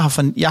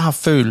jeg har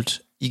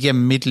følt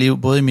igennem mit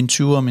liv, både i mine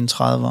 20'er og mine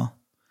 30'er,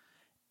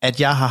 at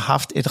jeg har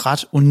haft et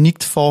ret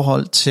unikt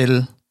forhold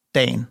til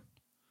dagen,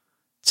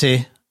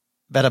 til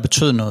hvad der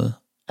betød noget.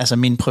 Altså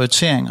mine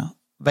prioriteringer,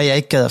 hvad jeg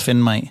ikke gad at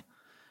finde mig i.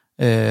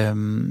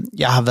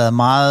 Jeg har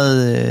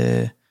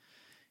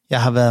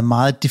været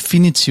meget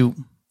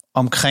definitiv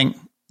omkring,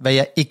 hvad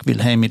jeg ikke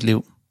vil have i mit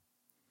liv.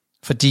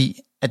 Fordi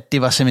at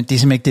det er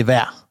simpelthen ikke det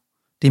værd.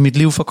 Det er mit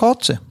liv for kort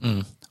til.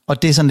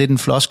 Og det er sådan lidt en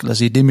floskel at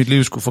sige, det er mit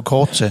liv skulle for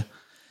kort til.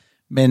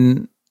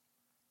 Men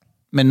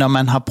når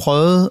man har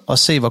prøvet at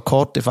se, hvor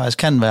kort det faktisk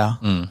kan være,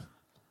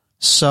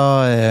 så...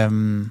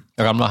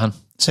 Hvor gammel var han?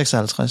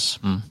 56.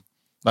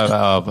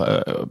 Var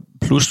det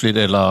pludseligt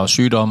eller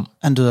sygdom?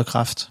 Han døde af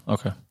kræft.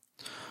 Okay.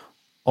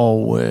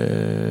 Og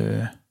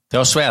det er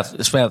også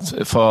svært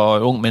for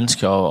unge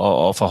mennesker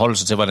at forholde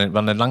sig til, var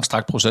det en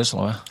langstrakt proces,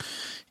 eller hvad?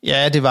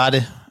 Ja, det var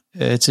det.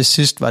 Til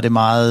sidst var det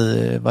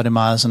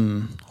meget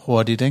sådan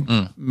hurtigt,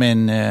 ikke?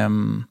 Men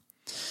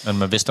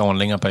man vidste over en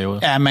længere periode.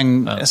 Ja,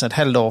 altså et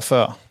halvt år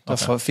før,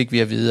 der fik vi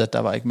at vide, at der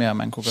var ikke mere,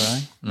 man kunne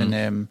gøre,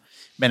 ikke?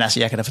 Men altså,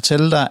 jeg kan da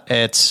fortælle dig,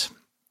 at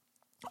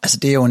altså,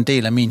 det er jo en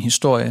del af min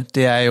historie.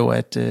 Det er jo,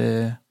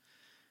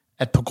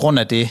 at på grund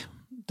af det,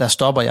 der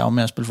stopper jeg jo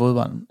med at spille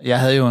fodbold. Jeg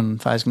havde jo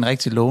faktisk en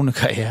rigtig lovende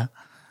karriere.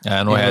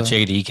 Ja, nu har jeg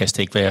tjekket i IKAST,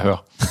 ikke hvad jeg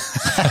hører.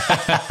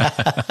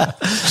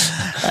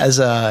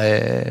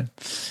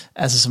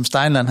 altså som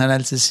Steinland han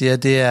altid siger,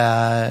 det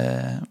er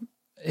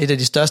et af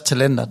de største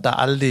talenter, der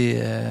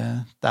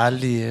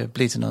aldrig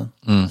blev til noget.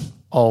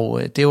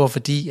 Og det var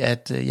fordi,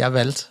 at jeg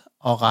valgte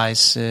at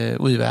rejse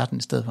ud i verden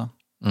i stedet for.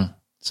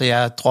 Så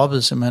jeg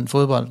droppede simpelthen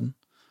fodbolden,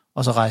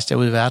 og så rejste jeg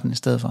ud i verden i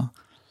stedet for.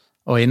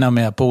 Og ender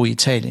med at bo i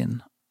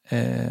Italien,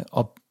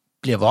 og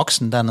bliver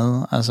voksen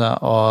dernede, altså,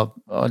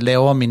 og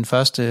laver mine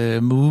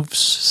første moves,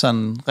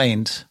 sådan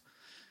rent...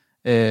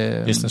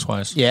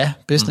 business-wise. Ja,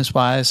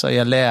 business-wise, og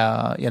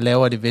jeg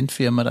laver et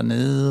eventfirma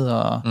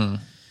dernede, og...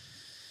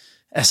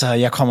 Altså,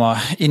 jeg kommer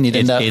ind i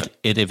den der...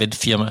 Et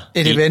eventfirma.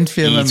 Et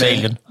eventfirma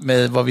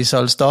med, hvor vi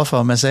solgte stoffer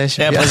og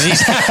massage. Ja,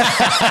 præcis.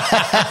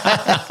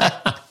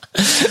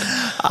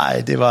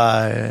 Ej,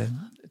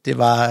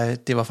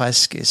 det var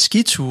faktisk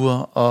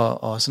skiture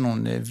og sådan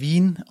nogle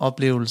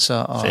vinoplevelser.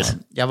 Og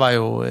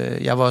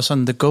jeg var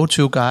sådan the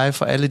go-to guy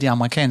for alle de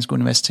amerikanske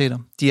universiteter.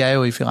 De er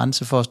jo i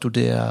Firenze for at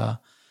studere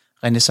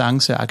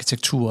renæssance,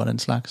 arkitektur og den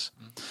slags.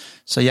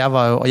 Så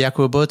jeg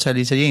kunne jo både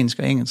tale italiensk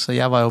og engelsk, så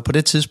jeg var jo på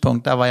det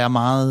tidspunkt, der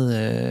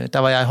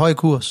var jeg i høj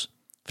kurs,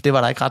 for det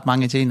var der ikke ret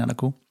mange italienere, der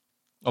kunne.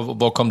 Og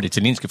hvor kom det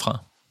italienske fra?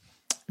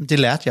 Det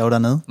lærte jeg jo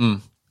dernede.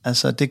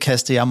 Altså, det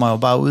kastede jeg mig jo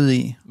bare ud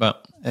i. Ja.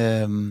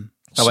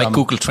 Der var ikke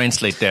Google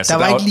Translate der, så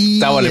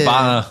der var det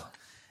bare...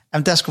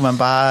 Jamen, der skulle man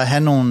bare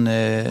have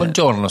nogle...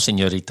 Buongiorno,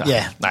 signorita.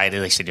 Ja. Nej, det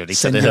er ikke signorita.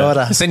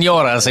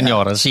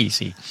 Signora,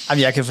 sig.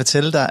 Jamen, jeg kan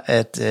fortælle dig,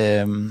 at...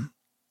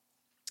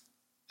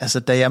 altså,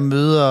 da jeg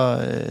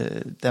møder...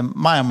 da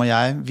Mariam og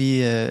jeg,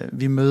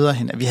 vi møder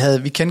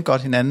hinanden... Vi kendte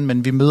godt hinanden,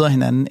 men vi møder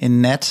hinanden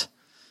en nat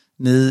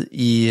nede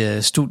i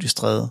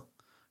Studiestræde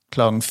 3:30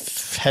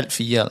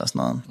 eller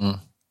sådan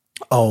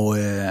noget.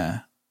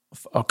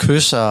 Og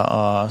kysser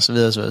og så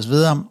videre, så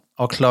videre.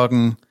 Og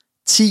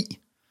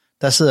 10:00,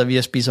 der sidder vi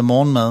og spiser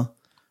morgenmad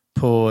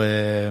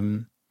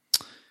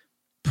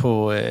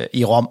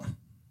i Rom.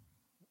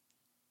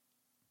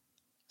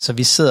 Så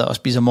vi sidder og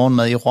spiser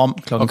morgenmad i Rom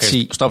 10:00.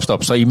 Okay,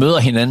 stop. Så I møder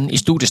hinanden i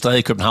Studiestræde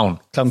i København?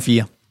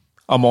 4:00.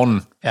 Om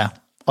morgenen? Ja,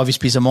 og vi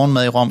spiser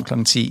morgenmad i Rom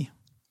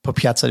 10:00 på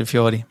Piazza di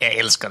Fiori. Jeg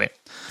elsker det.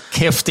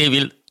 Kæft, det er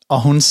vildt.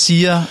 Og hun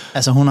siger,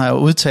 altså hun har jo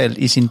udtalt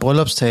i sin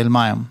bryllupstale,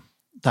 Mariam,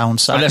 der hun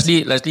sagt... Og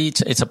lad os lige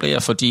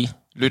etablere for de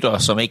lyttere,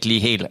 som ikke lige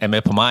helt er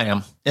med på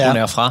Mariam. Ja. Hun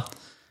er fra?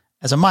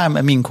 Altså Mariam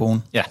er min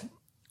kone. Ja.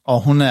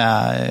 Og hun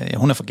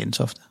er fra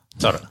Gentofte.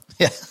 Sådan.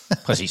 Ja.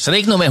 Præcis. Så det er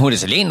ikke noget med, at hun er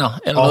italiener?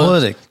 Eller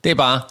overhovedet noget. Ikke. Det er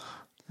bare,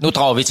 nu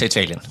drager vi til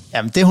Italien.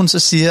 Jamen det hun så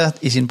siger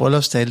i sin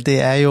bryllupstale,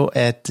 det er jo,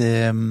 at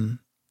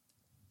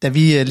da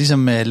vi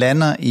ligesom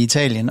lander i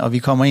Italien, og vi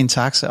kommer i en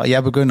taxa, og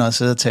jeg begynder at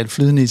sidde og tale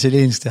flydende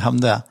italiensk til ham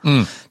der,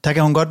 der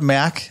kan hun godt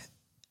mærke,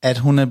 at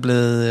hun er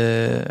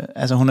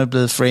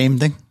blevet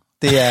framed, ikke?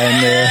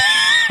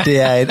 Det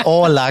er et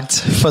overlagt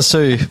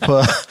forsøg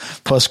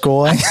på at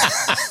score, ikke?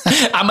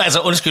 Jamen altså,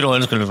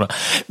 undskyld.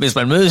 Hvis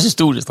man mødes i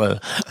Studiestræde,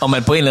 og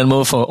man på en eller anden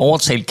måde får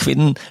overtalt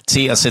kvinden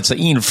til at sætte sig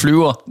i en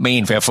flyver med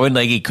en, for jeg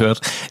forventer ikke, I kørt,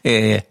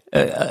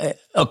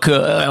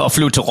 og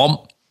flyve til Rom,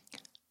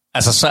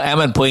 altså så er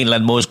man på en eller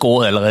anden måde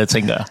scoret allerede,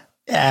 tænker jeg.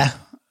 Ja,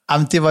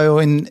 jamen, det var jo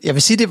jeg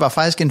vil sige, det var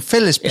faktisk en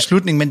fælles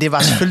beslutning, men det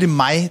var selvfølgelig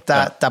mig,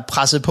 der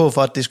pressede på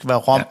for, at det skulle være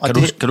Rom. Ja,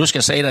 kan du huske,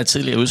 jeg sagde dig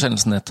tidligere i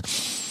udsendelsen,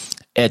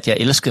 at jeg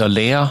elskede at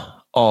lære,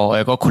 og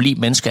jeg godt kunne lide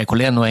mennesker, jeg kunne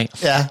lære noget af.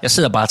 Ja. Jeg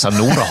sidder bare og tager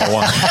noter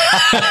herovre.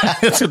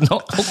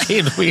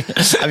 Okay,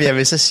 nu. Jeg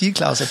vil så sige,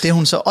 Claus, at det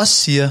hun så også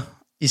siger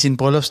i sin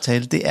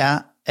bryllupstale, det er,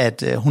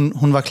 at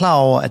hun var klar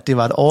over, at det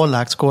var et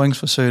overlagt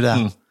scoringsforsøg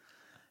der.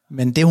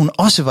 Men det hun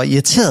også var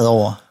irriteret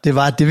over, det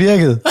var, at det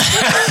virkede.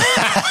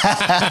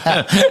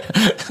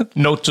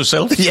 Note to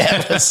self. Ja,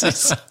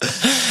 præcis.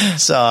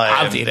 Så,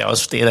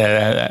 det er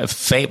da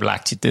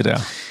fabelagtigt, det der.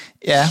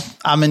 Ja,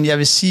 men jeg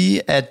vil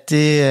sige, at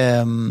det...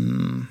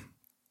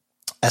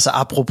 altså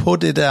apropos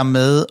det der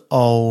med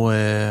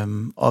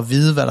at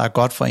vide, hvad der er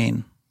godt for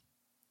en.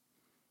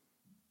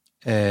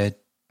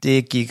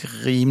 Det gik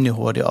rimelig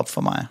hurtigt op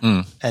for mig.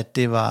 At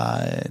det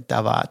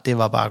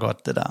var bare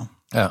godt, det der.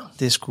 Ja.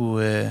 Det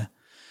skulle...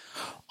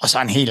 Og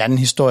så en helt anden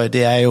historie,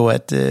 det er jo,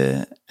 at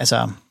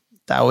altså,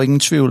 der er jo ingen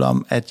tvivl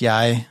om, at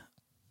jeg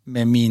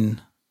med min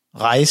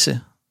rejse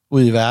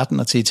ud i verden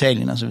og til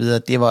Italien og så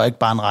videre, det var jo ikke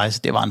bare en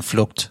rejse, det var en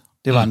flugt.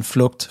 Det var en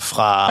flugt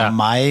fra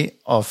mig,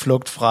 og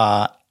flugt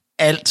fra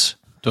alt.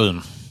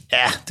 Døden.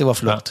 Ja, det var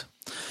flugt.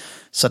 Ja.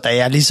 Så da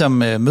jeg ligesom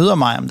møder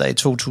mig om der i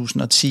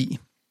 2010,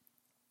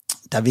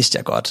 der vidste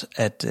jeg godt,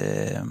 at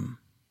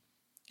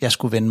jeg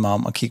skulle vende mig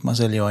om og kigge mig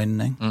selv i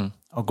øjnene, ikke?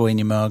 Og gå ind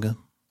i mørket.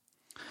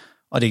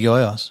 Og det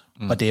gjorde jeg også.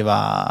 Og det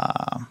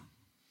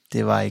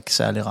var ikke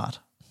særlig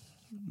rart.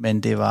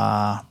 Men det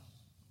var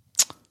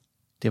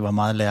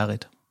meget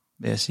lærerigt,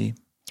 vil jeg sige.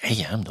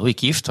 Ja, men du er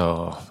gift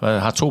og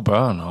har 2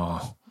 børn. Og...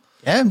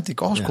 Ja, det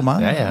går sgu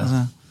meget. Ja.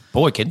 Altså.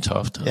 Bor i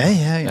Gentofte.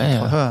 Ja.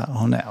 Prøv at høre,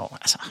 hun er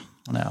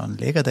jo en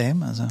lækker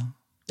dame, altså.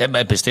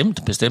 Ja,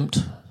 bestemt.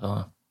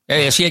 Så...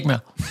 Ja, jeg siger ikke mere.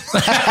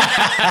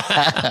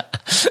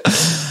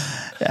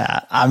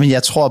 Ja, men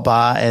jeg tror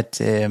bare, at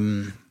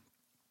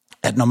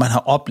når man har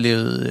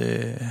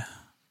oplevet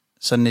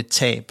sådan et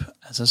tab,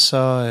 altså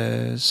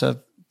så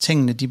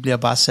tingene, de bliver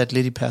bare sat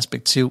lidt i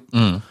perspektiv.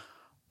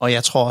 Og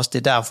jeg tror også,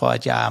 det er derfor,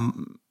 at jeg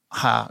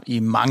har i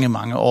mange,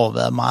 mange år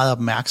været meget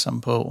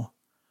opmærksom på,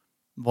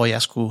 hvor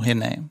jeg skulle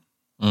hen af.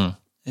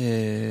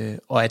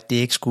 Og at det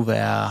ikke skulle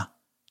være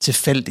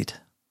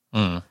tilfældigt.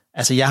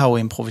 Altså, jeg har jo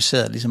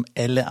improviseret ligesom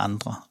alle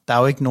andre. Der er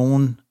jo ikke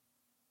noget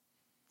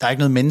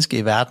menneske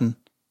i verden,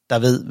 der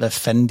ved, hvad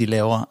fanden de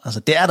laver. Altså,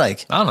 det er der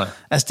ikke. Nej.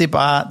 Altså, det er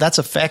bare, that's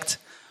a fact.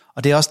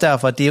 Og det er også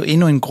derfor, at det er jo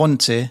endnu en grund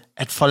til,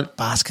 at folk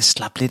bare skal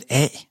slappe lidt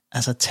af.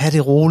 Altså, tag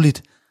det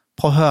roligt.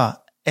 Prøv at høre,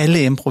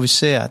 alle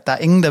improviserer. Der er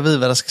ingen, der ved,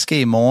 hvad der skal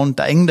ske i morgen.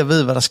 Der er ingen, der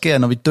ved, hvad der sker,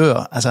 når vi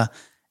dør. Altså,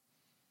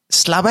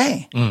 slap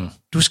af.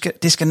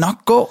 Det skal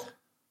nok gå.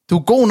 Du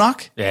er god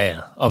nok. Ja.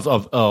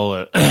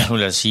 Og nu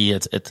vil jeg sige,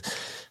 at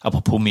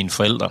apropos mine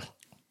forældre,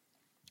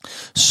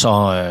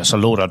 så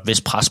lå der et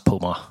vist pres på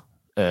mig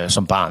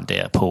som barn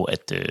der på,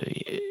 at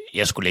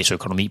jeg skulle læse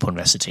økonomi på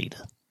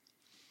universitetet.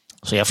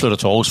 Så jeg flytter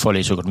til Aarhus for at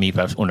læse økonomi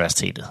på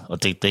universitetet,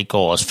 og det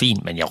går også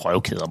fint, men jeg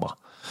røvkeder mig.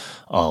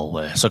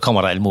 Og så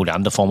kommer der alle mulige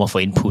andre former for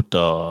input,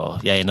 og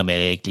jeg ender med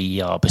ikke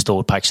lige at bestå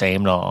et par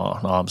eksamener,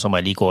 og så må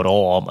jeg lige gå et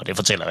år om, og det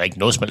fortæller jeg ikke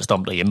noget som helst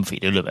om derhjemme, fordi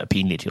det ville være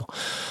pinligt jo.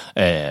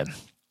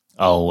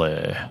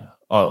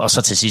 Og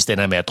så til sidst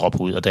ender jeg med at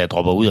droppe ud, og da jeg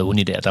dropper ud af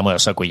uni der må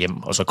jeg så gå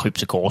hjem og så krybe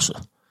til korset.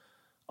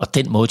 Og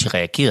den måde, de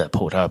reagerede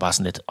på, der var bare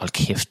sådan lidt, hold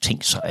kæft,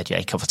 tænk så, at jeg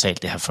ikke har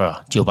fortalt det her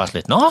før. De var bare sådan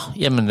lidt,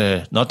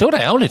 nå, det var da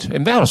ærgerligt.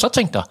 Jamen, hvad har du så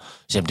tænkt dig?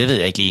 Så jamen, det ved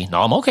jeg ikke lige.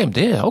 Nå, men okay, men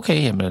det er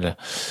okay, jamen,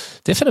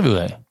 det finder vi ud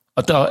af.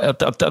 Og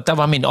der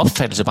var min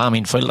opfattelse bare af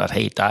mine forældre, at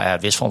hey, der er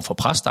et vis form for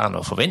pres, der er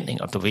noget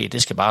forventning, og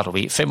det skal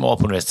bare, 5 år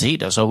på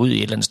universitet, og så ud i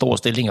et eller andet stor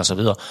stilling, og så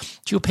videre.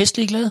 De var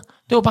pisselig glade.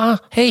 Det var bare,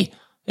 hey,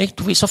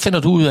 ikke, så finder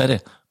du ud af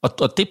det.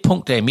 Og det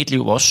punkt der i mit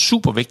liv var også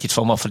super vigtigt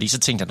for mig, fordi så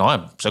tænkte jeg,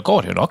 så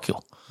går det jo nok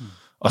jo.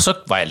 Og så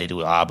var jeg lidt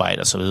ude at arbejde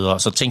og så videre,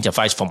 og så tænkte jeg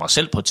faktisk for mig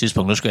selv på et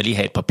tidspunkt, nu skal jeg lige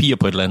have et papir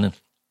på et eller andet.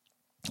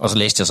 Og så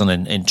læste jeg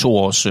sådan en 2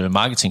 års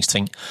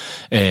marketingsting.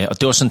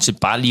 Og det var sådan set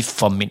bare lige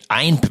for min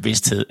egen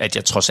bevidsthed, at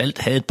jeg trods alt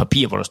havde et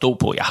papir, hvor der stod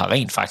på, at jeg har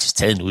rent faktisk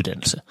taget en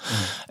uddannelse.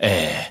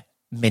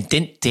 Men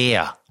det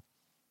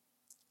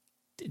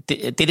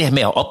der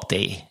med at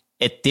opdage,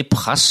 at det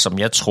pres, som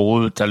jeg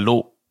troede, der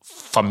lå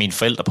fra mine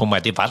forældre på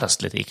mig, det var der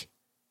slet ikke.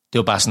 Det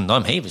var bare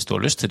sådan, hey, hvis du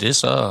har lyst til det,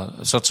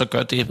 så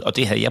gør det. Og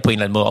det havde jeg på en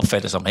eller anden måde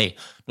opfattet som, hey,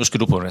 nu skal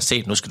du på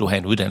universitet, nu skal du have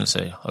en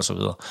uddannelse, og så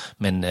videre.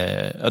 Men,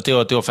 og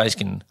det var faktisk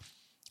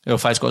det var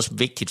faktisk også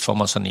vigtigt for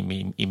mig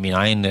sådan i min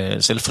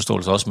egen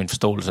selvforståelse, også min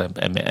forståelse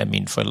af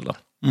mine forældre.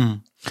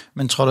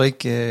 Men tror du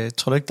ikke,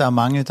 der er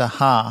mange,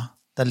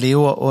 der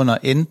lever under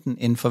enten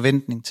en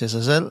forventning til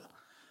sig selv,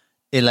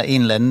 eller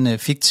en eller anden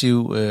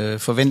fiktiv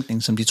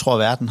forventning, som de tror,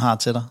 verden har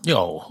til dig?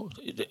 Jo,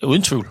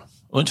 uden tvivl.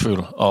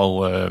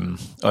 Og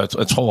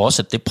jeg tror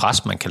også, at det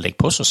pres, man kan lægge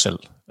på sig selv,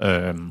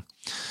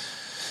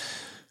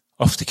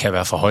 ofte kan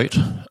være for højt.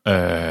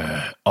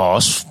 Og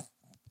også,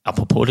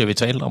 apropos det, vi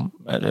talte om,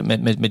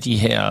 med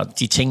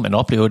de ting, man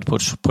oplever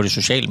på de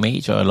sociale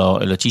medier,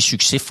 eller de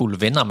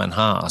succesfulde venner, man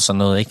har, og sådan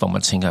noget, ikke, hvor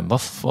man tænker,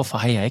 hvorfor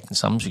har jeg ikke den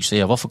samme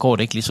succes, og hvorfor går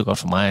det ikke lige så godt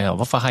for mig, og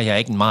hvorfor har jeg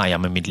ikke en Maja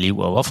med mit liv,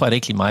 og hvorfor er det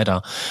ikke lige mig, der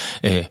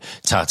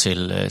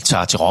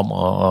tager til Rom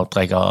og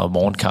drikker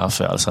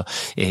morgenkaffe, altså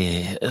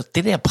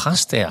det der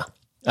pres der,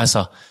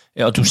 altså,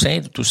 og du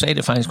sagde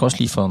det faktisk også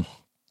lige for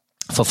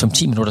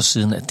 5-10 minutter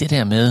siden, at det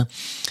der med,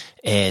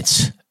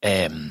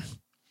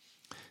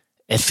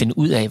 at finde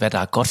ud af, hvad der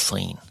er godt for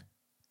en,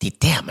 det er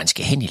der, man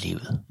skal hen i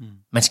livet.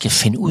 Man skal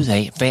finde ud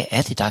af, hvad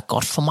er det, der er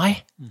godt for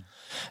mig.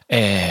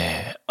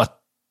 Og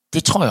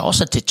det tror jeg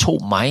også, at det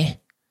tog mig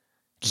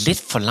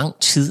lidt for lang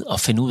tid at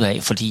finde ud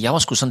af, fordi jeg var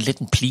sgu sådan lidt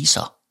en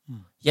pleaser.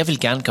 Jeg vil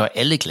gerne gøre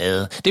alle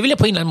glade. Det vil jeg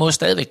på en eller anden måde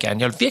stadigvæk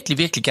gerne. Jeg vil virkelig,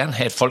 virkelig gerne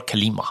have, at folk kan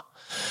lide mig.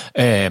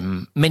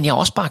 Men jeg er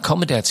også bare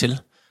kommet dertil,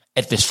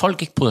 at hvis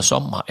folk ikke bryder sig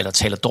om mig, eller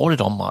taler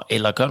dårligt om mig,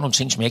 eller gør nogle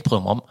ting, som jeg ikke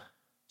bryder mig om,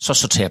 så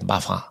sorterer jeg dem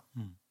bare fra.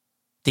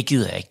 Det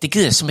gider jeg ikke. Det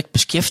gider jeg simpelthen ikke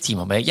beskæftige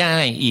mig med. Jeg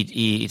er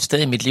i et sted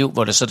i mit liv,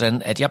 hvor det er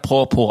sådan, at jeg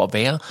prøver på at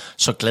være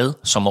så glad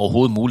som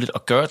overhovedet muligt,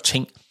 og gøre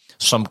ting,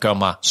 som gør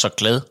mig så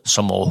glad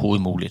som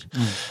overhovedet muligt.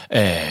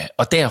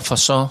 Og derfor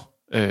så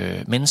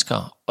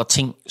mennesker og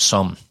ting,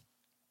 som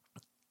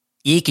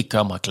ikke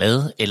gør mig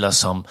glad, eller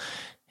som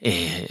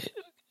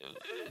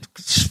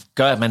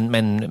gør, at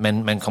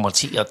man kommer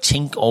til at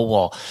tænke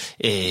over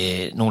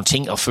nogle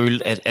ting, og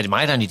føle, at er det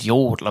mig, der er en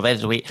idiot, eller hvad er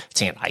det, du ved? Jeg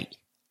tænker, nej,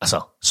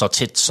 altså, så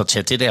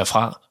tæt det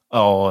derfra,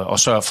 og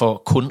sørg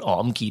for kun at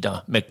omgive dig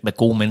med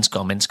gode mennesker,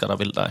 og mennesker, der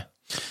vil dig.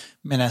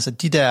 Men altså,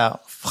 de der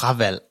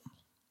fravalg,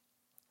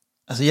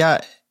 altså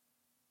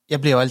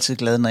jeg bliver jo altid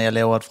glad, når jeg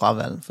laver et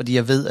fravalg, fordi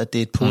jeg ved, at det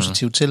er et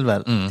positivt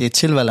tilvalg. Det er et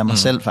tilvalg af mig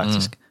selv,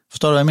 faktisk.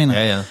 Forstår du, hvad jeg mener?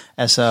 Ja.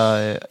 Altså,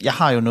 jeg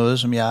har jo noget,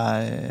 som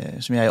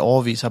jeg i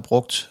årevis har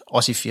brugt,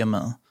 også i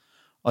firmaet.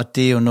 Og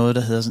det er jo noget,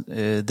 der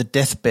hedder The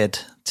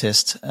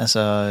Deathbed-test,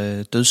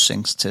 altså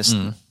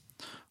dødsengstesten.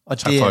 Og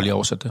tak for at lige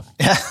oversætte det.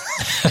 Ja.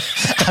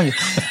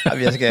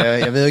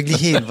 Jeg ved jo ikke lige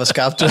helt, hvor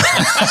skarpt du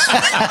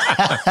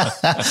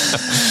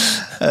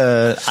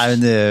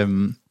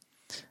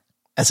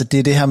altså det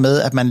er det her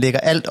med, at man lægger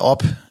alt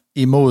op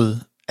imod,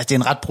 at det er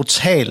en ret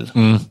brutal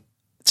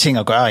ting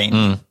at gøre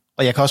egentlig.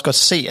 Og jeg kan også godt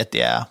se, at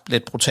det er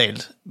lidt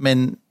brutalt.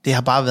 Men det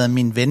har bare været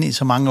min ven i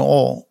så mange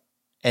år,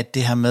 at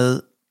det her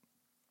med,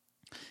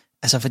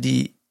 altså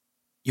fordi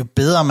jo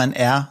bedre man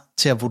er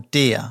til at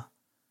vurdere,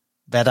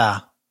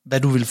 hvad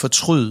du vil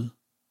fortryde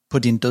på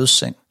din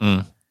dødsseng,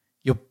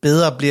 jo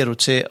bedre bliver du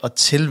til at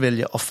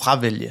tilvælge og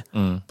fravælge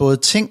både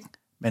ting,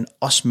 men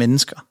også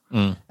mennesker.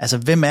 Altså,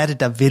 hvem er det,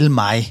 der vil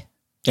mig?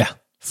 Ja.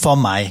 For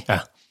mig. Ja.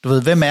 Du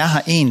ved, hvem er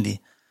her egentlig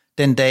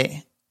den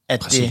dag,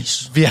 at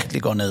det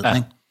virkelig går ned? Ja.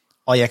 Ikke?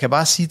 Og jeg kan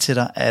bare sige til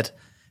dig, at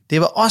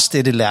det var også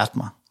det lærte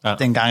mig,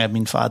 dengang at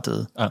min far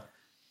døde. Ja.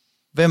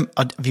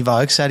 Og vi var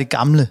jo ikke særlig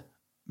gamle,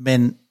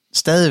 men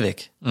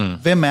stadigvæk.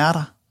 Hvem er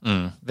der?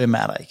 Hvem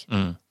er der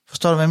ikke?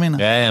 Forstår du, hvad jeg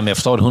mener? Ja, men jeg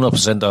forstår det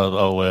 100%,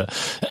 og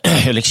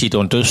jeg vil ikke sige, at det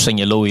var en dødsseng,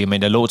 jeg lå i,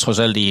 men jeg lå trods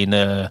alt i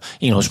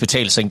en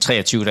hospitalseng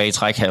 23 dage i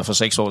træk her for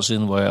 6 år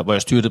siden, hvor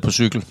jeg styrtede på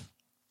cykel.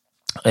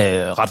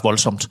 Ret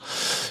voldsomt.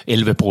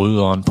 11 brud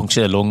og en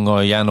punkteret lunge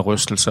og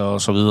hjernerystelser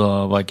og så videre,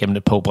 og var igennem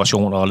et par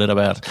operationer og lidt af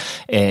hvert.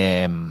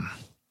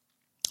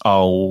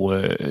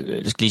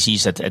 Det skal lige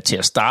siges, at til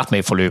at starte med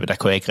i forløbet, der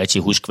kunne jeg ikke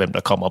rigtig huske, hvem der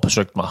kom og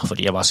besøgte mig,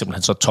 fordi jeg var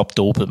simpelthen så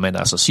topdopet, men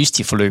altså sidst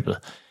i forløbet,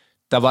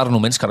 der var der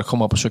nogle mennesker, der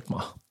kom og besøgte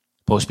mig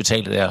på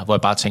hospitalet der, hvor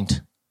jeg bare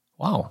tænkte,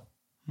 wow,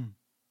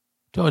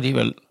 det var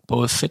alligevel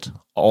både fedt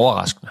og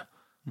overraskende.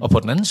 Og på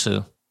den anden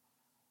side,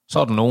 så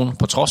var der nogen,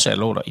 på trods af at jeg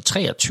lå der i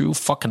 23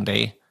 fucking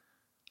dage,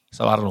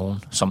 så var der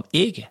nogen, som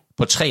ikke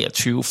på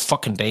 23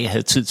 fucking dage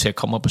havde tid til at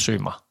komme og besøge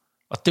mig.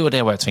 Og det var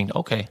der, hvor jeg tænkte,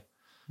 okay,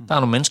 der er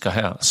nogle mennesker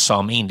her,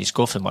 som egentlig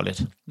skuffede mig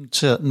lidt.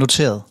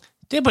 Noteret.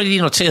 Det er bare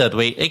lige noteret, du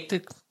ved, ikke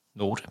det?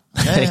 Note.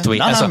 Ja. Ikke, du ved.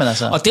 Nej, men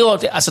altså.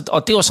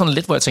 Og det var sådan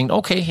lidt, hvor jeg tænkte,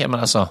 okay, jamen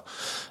altså,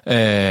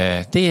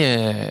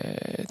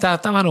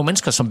 der var nogle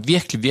mennesker, som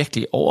virkelig,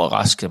 virkelig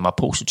overraskede mig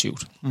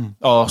positivt.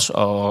 Og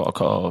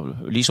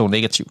lige så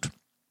negativt.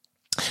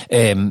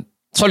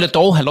 Så vil jeg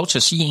dog have lov til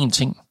at sige en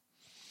ting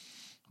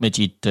med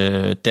dit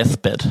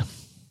deathbed.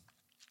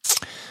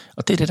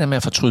 Og det er det der med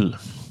at fortryde.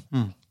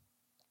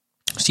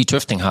 Stig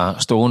Tøfting har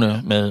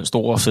stående med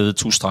store, fede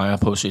tusstreger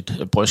på sit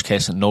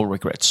brystkasse, no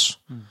regrets.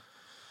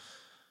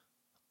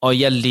 Og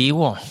jeg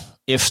lever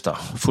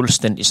efter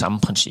fuldstændig samme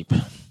princip.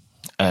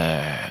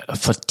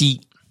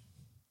 Fordi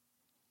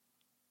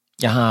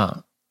jeg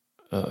har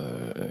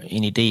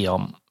en idé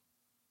om,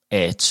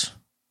 at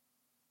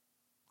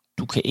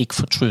du kan ikke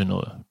fortryde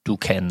noget. Du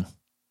kan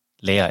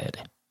lære af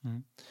det.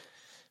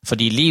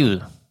 Fordi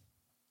livet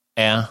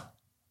er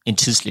en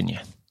tidslinje.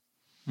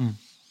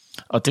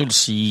 Og det vil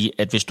sige,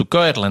 at hvis du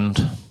gør et eller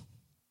andet,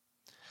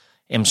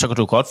 jamen, så kan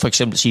du godt for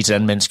eksempel sige til et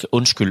andet menneske,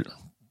 undskyld,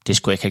 det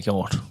skulle jeg ikke have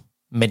gjort.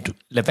 Men du,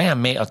 lad være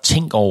med at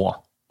tænke over,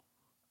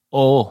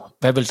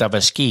 hvad ville der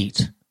være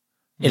sket?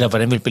 Eller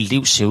hvordan ville mit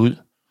liv se ud,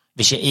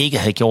 hvis jeg ikke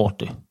havde gjort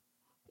det?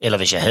 Eller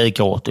hvis jeg havde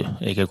gjort det.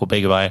 Jeg kan gå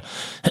begge veje.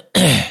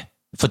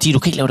 Fordi du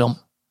kan ikke lave det om.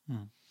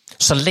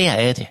 Så lær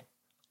af det.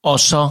 Og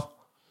så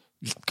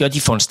gør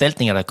de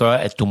foranstaltninger, der gør,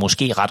 at du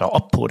måske retter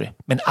op på det.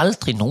 Men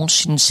aldrig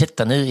nogensinde sæt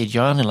dig ned i et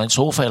hjørne eller en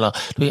sofa, eller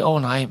du ved,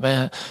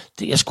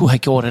 jeg skulle have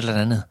gjort et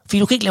eller andet. Fordi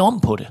du kan ikke lave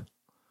om på det.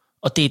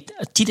 Og det er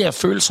de der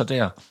følelser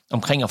der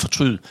omkring at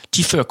fortryde,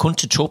 de fører kun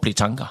til tåbelige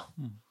tanker.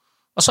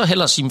 Og så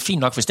hellere sige, fint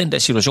nok, hvis den der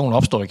situation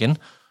opstår igen,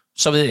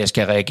 så ved jeg, at jeg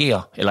skal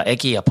reagere eller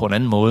agere på en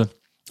anden måde.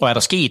 Og er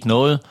der sket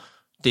noget,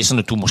 det er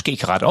sådan, at du måske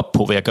kan rette op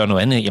på, ved at gøre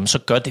noget andet, jamen så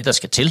gør det, der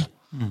skal til.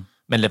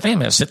 Men lad være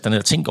med at sætte dig ned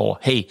og tænke over,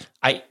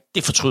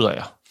 det fortryder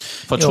jeg.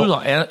 Fortryder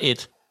er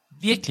et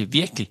virkelig,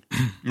 virkelig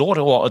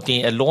lorteord, og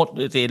det er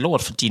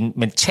lort for din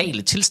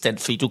mentale tilstand,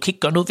 fordi du kan ikke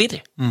gøre noget ved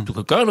det. Du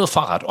kan gøre noget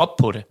for at rette op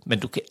på det, men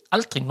du kan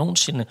aldrig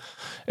nogensinde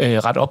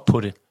rette op på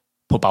det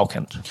på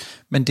bagkant.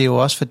 Men det er jo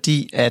også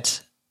fordi,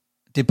 at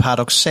det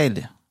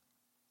paradoksale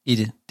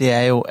i det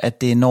er jo,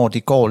 at det er når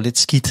det går lidt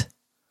skidt. Det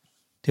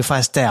er jo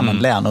faktisk der, man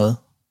lærer noget.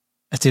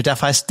 Altså det er jo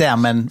faktisk der,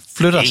 man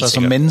flytter sig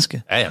som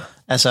menneske. Ja.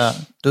 Altså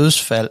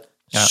dødsfald,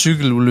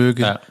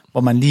 cykelulykke,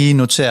 hvor man lige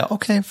noterer,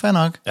 okay, fair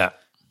nok. Ja.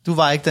 Du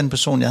var ikke den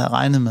person, jeg havde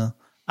regnet med.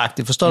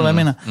 Forstår du, hvad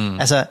jeg mener?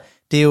 Altså,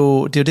 det er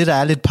jo det, der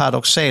er lidt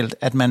paradoksalt,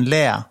 at man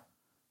lærer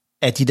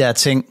af de der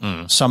ting,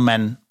 som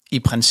man i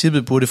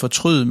princippet burde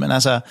fortryde. Men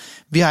altså,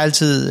 vi har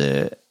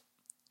altid,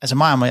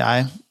 Mariam og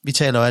jeg, vi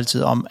taler jo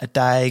altid om, at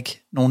der er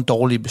ikke nogen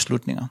dårlige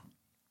beslutninger.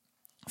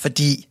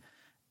 Fordi,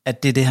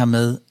 at det er det her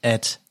med,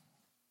 at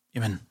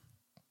jamen,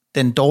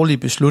 den dårlige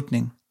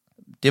beslutning,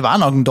 det var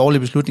nok en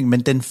dårlig beslutning,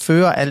 men den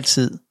fører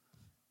altid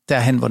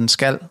derhen, hvor den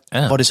skal,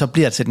 hvor det så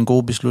bliver til den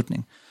gode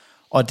beslutning.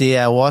 Og det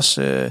er jo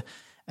også,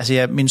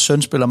 min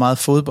søn spiller meget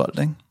fodbold,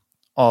 ikke?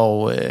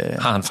 Og,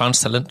 har han fans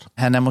talent?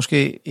 Han er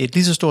måske et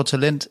lige så stort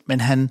talent,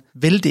 men han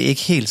vil det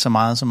ikke helt så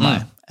meget som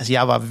mig. Altså,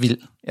 jeg var vild.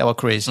 Jeg var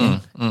crazy.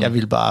 Jeg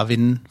ville bare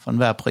vinde for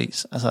enhver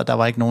pris. Altså, der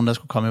var ikke nogen, der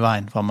skulle komme i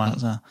vejen for mig.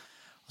 Altså.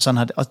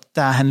 Og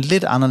der er han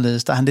lidt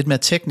anderledes. Der er han lidt mere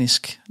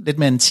teknisk. Lidt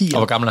mere end 10. Og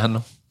hvor gammel er han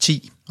nu?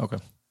 10. Okay.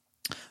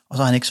 Og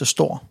så er han ikke så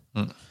stor.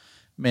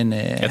 Men,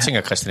 jeg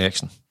tænker Christian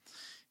Eriksen.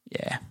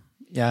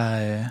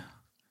 Ja,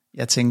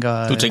 jeg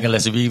tænker... Du tænker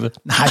Lasse Vive?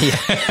 Nej,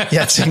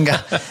 jeg tænker...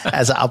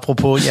 Altså,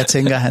 apropos, jeg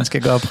tænker, han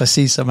skal gøre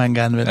præcis, som han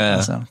gerne vil. Ja.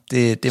 Altså,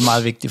 det er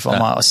meget vigtigt for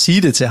mig at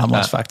sige det til ham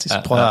også, faktisk.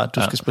 Prøv at høre,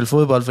 du skal spille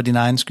fodbold for din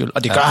egen skyld.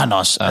 Og det gør han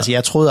også. Ja. Altså,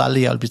 jeg troede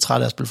aldrig, jeg ville blive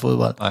træt af at spille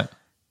fodbold. Nej.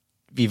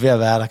 Vi er ved at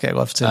være der, kan jeg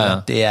godt fortælle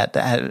dig. Det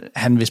er,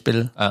 han vil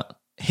spille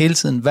hele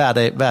tiden, hver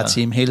dag, hver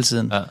time, hele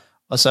tiden. Ja.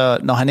 Og så,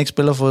 når han ikke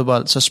spiller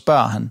fodbold, så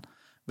spørger han,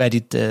 hvad er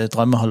dit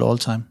drømmehold all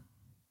time?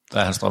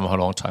 Hvad er hans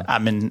drømmehold all time? Ja,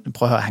 men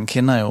prøv at høre, han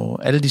kender jo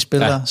alle de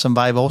spillere, som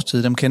var i vores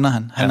tid, dem kender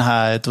han. Han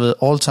har, du ved,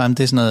 all time, det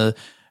er sådan noget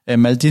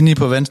Maldini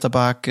på venstre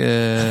bak, du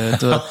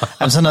ved,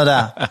 sådan noget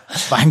der.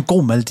 Var han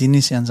god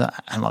Maldini, siger han så?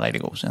 Han var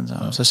rigtig god, siger han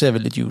så. Så ser vi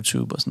lidt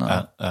YouTube og sådan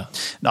noget. Ja.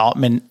 Nå,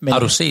 men... Har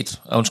du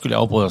set, undskyld, jeg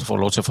afbryder for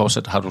lov til at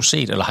fortsætte, har du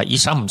set, eller har I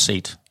sammen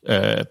set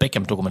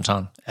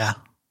Beckham-dokumentaren? Ja,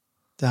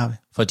 det har vi.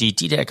 Fordi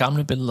de der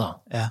gamle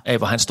billeder af,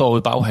 hvor han står ude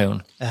i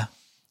baghaven,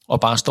 og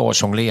bare står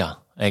og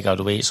jonglerer, ikke? Og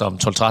du ved, som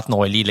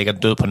 12-13-årig lige ligger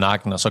død på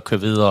nakken, og så kører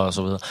videre, og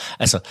så videre.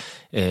 Altså,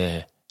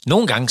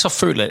 nogle gange så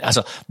føler jeg,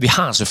 altså, vi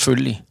har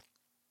selvfølgelig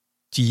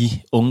de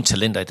unge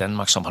talenter i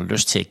Danmark, som har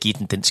lyst til at give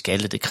den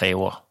skalle, det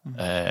kræver.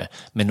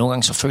 Men nogle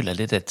gange så føler jeg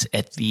lidt,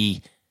 at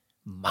vi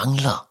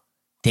mangler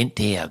den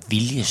der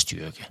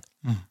viljestyrke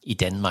i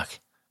Danmark.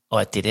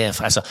 Og at det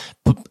der,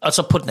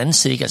 altså på den anden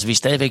side, ikke? Altså vi er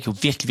stadigvæk jo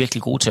virkelig,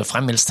 virkelig gode til at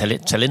fremmelske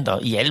talenter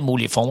i alle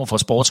mulige former for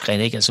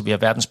sportsgrene, ikke? Altså vi har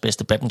verdens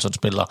bedste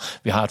badmintonspillere,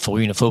 vi har et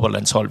forrygende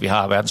fodboldlandshold, vi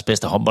har verdens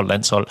bedste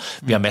håndboldlandshold,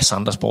 vi har masser af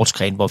andre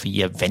sportsgrene, hvor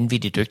vi er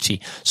vanvittigt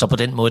dygtige. Så på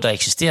den måde, der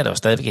eksisterer der jo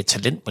stadigvæk et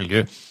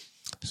talentmiljø,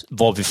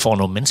 hvor vi får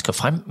nogle mennesker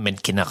frem, men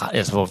generelt,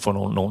 altså hvor vi får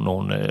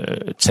nogle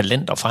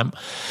talenter frem.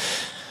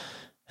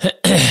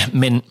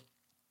 Men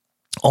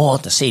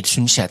overordnet set,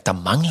 synes jeg, at der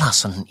mangler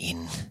sådan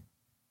en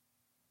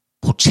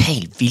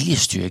brutal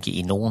viljestyrke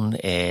i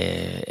nogle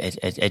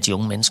af de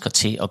unge mennesker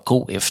til at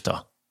gå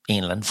efter en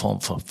eller anden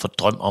form for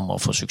drøm om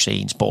at få succes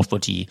i en sport, hvor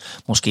de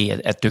måske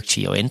er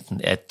dygtige, og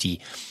enten at de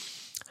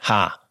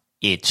har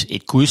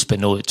et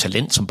gudsbenået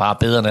talent, som bare er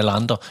bedre end alle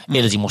andre,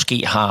 eller de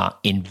måske har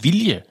en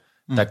vilje,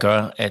 der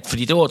gør, at,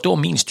 fordi det var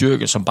min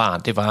styrke som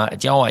barn, det var,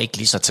 at jeg var ikke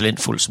lige så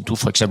talentfuld, som du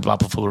for eksempel var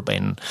på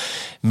fodboldbanen,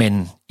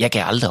 men jeg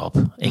gav aldrig op,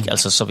 ikke?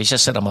 Altså, så hvis jeg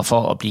sætter mig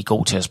for at blive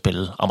god til at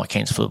spille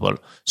amerikansk fodbold,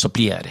 så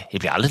bliver jeg det. Jeg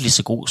bliver aldrig lige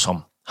så god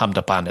som ham,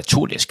 der bare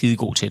naturligt er skide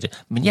god til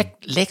det, men jeg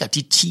lægger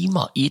de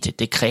timer i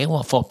det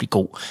kræver for at blive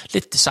god.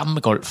 Lidt det samme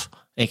med golf,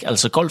 ikke?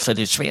 Altså, golf er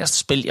det sværeste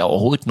spil, jeg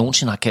overhovedet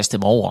nogensinde har kastet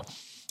mig over,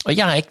 og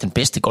jeg er ikke den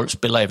bedste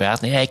golfspiller i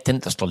verden, jeg er ikke den,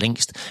 der står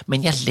længst,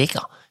 men jeg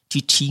lægger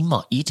de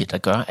timer i det, der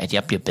gør, at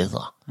jeg bliver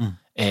bedre.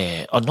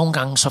 Og nogle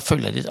gange så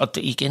føler jeg det, og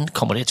det igen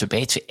kommer det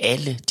tilbage til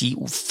alle de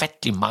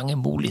ufattelig mange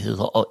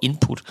muligheder og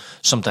input,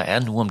 som der er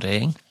nu om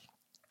dagen, ikke?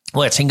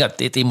 Hvor jeg tænker, at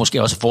det er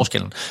måske også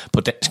forskellen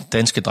på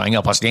danske drenge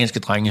og brasilianske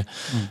drenge.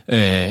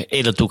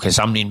 Eller du kan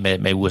sammenligne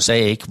med USA,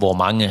 ikke? Hvor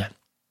mange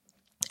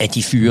af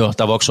de fyre,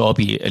 der vokser op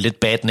i lidt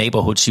bad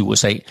neighborhoods i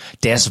USA,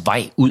 deres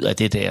vej ud af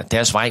det der,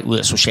 deres vej ud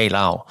af social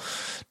arv,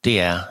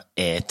 det er,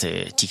 at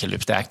de kan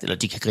løbe stærkt, eller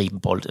de kan gribe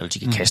en bold, eller de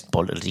kan kaste en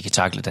bold, eller de kan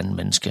takle et andet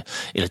menneske,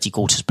 eller de er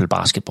gode til at spille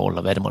basketball,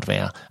 eller hvad det måtte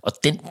være. Og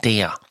den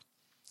der,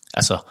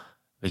 altså,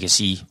 vi kan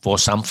sige,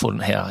 vores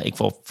samfund her, ikke,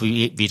 hvor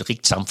vi er et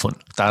rigt samfund,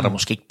 der er der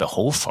måske ikke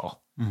behov for,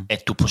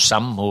 at du på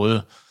samme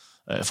måde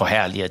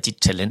forherliger dit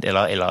talent,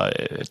 eller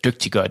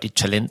dygtiggør dit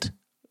talent,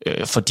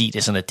 fordi det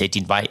er sådan, at det er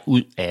din vej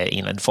ud af en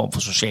eller anden form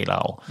for social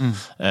arv.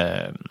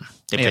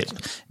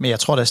 Men jeg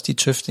tror, at Stig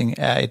Tøfting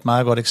er et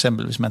meget godt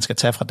eksempel, hvis man skal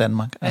tage fra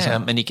Danmark. Altså,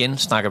 men igen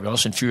snakker vi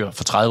også en fyr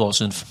for 30 år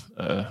siden.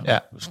 Skal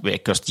vi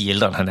ikke gøre Stig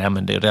ældre, end han er,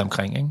 men det er jo der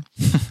omkring, ikke?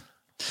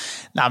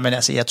 Nej, men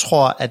altså, jeg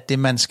tror, at det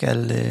man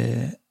skal...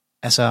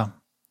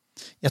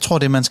 jeg tror,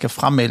 det man skal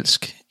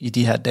fremelske i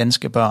de her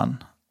danske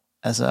børn,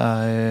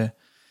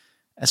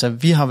 altså,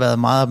 vi har været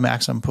meget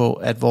opmærksomme på,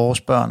 at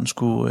vores børn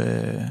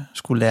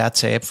skulle lære at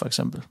tabe, for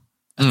eksempel.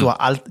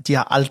 Altså, de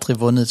har aldrig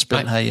vundet et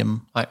spil herhjemme,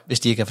 hvis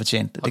de ikke har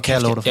fortjent det. Det kan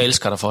jeg love dig for. Jeg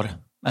elsker dig for det.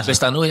 Altså. Hvis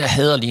der er noget, jeg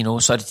hader lige nu,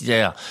 så er det de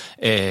der,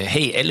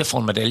 hey, alle får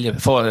en medalje,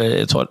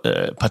 jeg tror,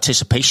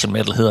 participation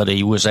medal hedder det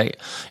i USA.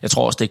 Jeg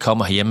tror også, det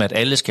kommer herhjemme, at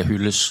alle skal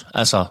hyldes.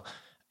 Altså,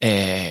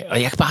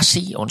 og jeg kan bare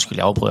se, undskyld,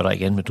 jeg afbryder dig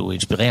igen, men du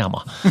inspirerer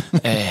mig.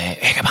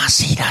 Jeg kan bare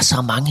se, at der er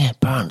så mange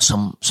børn,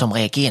 som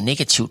reagerer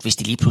negativt, hvis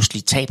de lige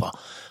pludselig taber,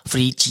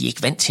 fordi de er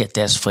ikke vant til, at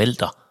deres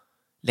forældre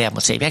lærer dem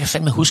at tabe. Jeg kan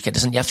fandme huske, at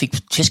det sådan, jeg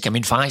fik tæsk af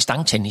min far i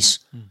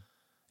stangtennis.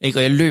 Ikke?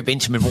 Og jeg løb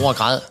ind til min mor og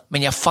græd,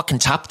 men jeg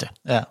fucking tabte.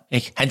 Ja.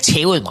 Ikke? Han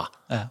tævede mig.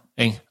 Ja.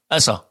 Ikke?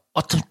 Altså,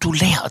 og du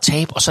lærer at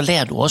tabe, og så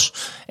lærer du også,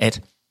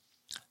 at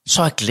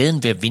så er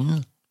glæden ved at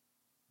vinde,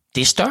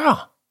 det er større.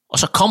 Og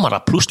så kommer der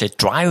pludselig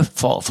et drive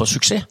for at få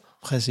succes.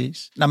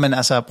 Præcis. Nå, men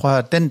altså, prøv at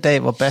høre, den dag,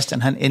 hvor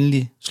Bastian han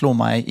endelig slog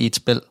mig i et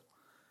spil,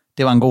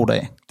 det var en god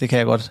dag. Det kan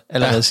jeg godt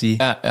allerede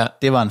sige. Ja.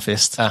 Det var en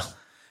fest. Ja.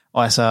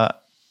 Og altså,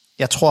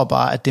 jeg tror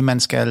bare, at det man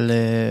skal...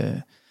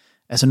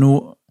 altså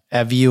nu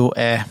er vi jo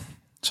af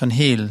sådan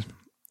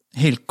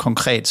helt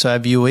konkret, så er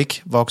vi jo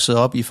ikke vokset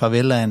op i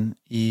favelaen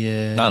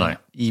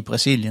i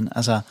Brasilien.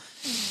 Altså,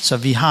 så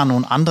vi har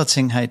nogle andre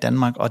ting her i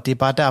Danmark, og det er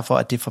bare derfor,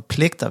 at det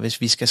forpligter,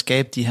 hvis vi skal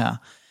skabe de her.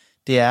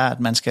 Det er, at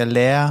man skal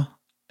lære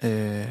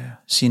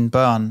sine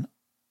børn.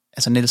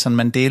 Altså Nelson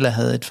Mandela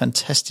havde et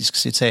fantastisk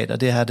citat,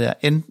 og det her der,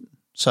 enten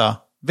så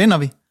vinder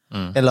vi,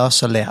 eller også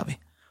så lærer vi.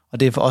 Og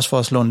det er også for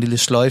at slå en lille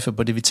sløjfe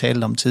på det, vi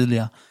talte om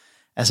tidligere.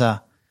 Altså,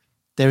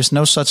 there is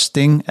no such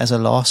thing as a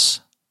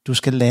loss. Du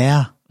skal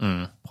lære.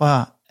 Prøv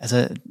at,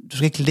 altså, du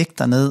skal ikke ligge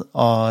derned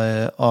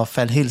og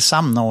falde helt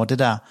sammen over det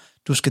der.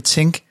 Du skal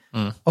tænke,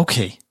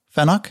 okay,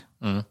 fair nok.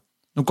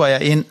 Nu går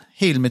jeg ind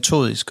helt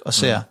metodisk og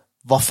ser,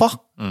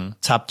 hvorfor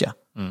tabte jeg?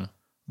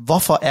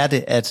 Hvorfor er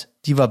det, at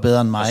de var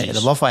bedre end mig? Præcis.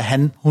 Eller hvorfor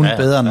er hun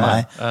bedre end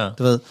mig?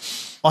 Du ved.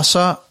 Og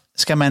så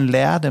skal man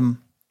lære dem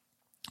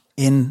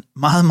en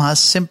meget, meget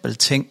simpel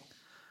ting.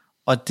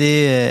 Og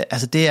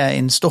det er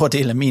en stor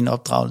del af min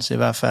opdragelse i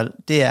hvert fald.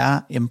 Det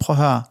er, jamen prøv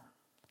at høre,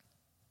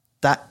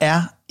 der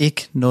er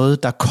ikke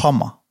noget, der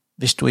kommer,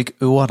 hvis du ikke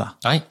øver dig.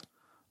 Nej.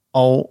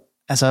 Og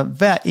altså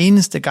hver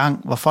eneste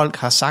gang, hvor folk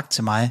har sagt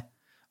til mig,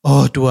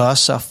 du er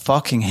også så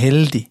fucking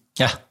heldig.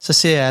 Ja. Så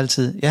siger jeg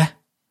altid, ja.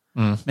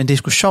 Men det er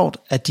sgu sjovt,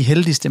 at de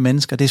heldigste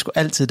mennesker, det er sgu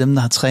altid dem,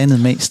 der har trænet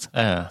mest.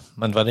 Ja,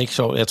 men var det ikke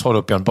sjovt? Jeg tror, det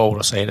var Bjørn Borg,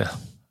 der sagde det.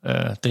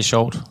 Det er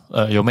sjovt.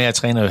 Jo mere jeg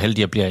træner, jo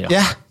heldigere bliver jeg.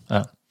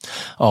 Ja.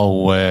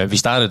 Og vi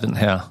startede den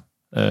her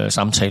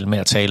samtale med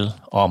at tale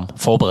om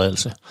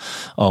forberedelse.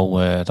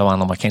 Og der var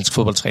en amerikansk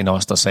fodboldtræner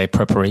også, der sagde,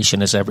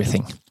 preparation is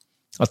everything.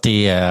 Og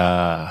det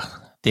er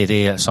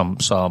det,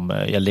 som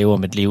jeg lever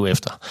mit liv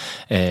efter.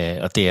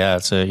 Og det er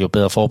altså, jo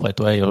bedre forberedt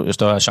du er, jo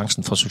større er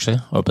chancen for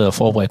succes. Og jo bedre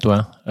forberedt du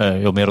er,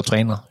 jo mere du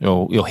træner,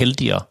 jo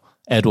heldigere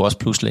er du også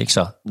pludselig. Ikke?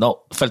 Så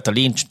faldt der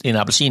lige en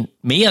appelsin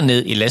mere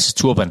ned i Lasses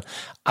turban.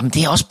 Jamen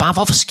det er også bare,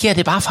 hvorfor sker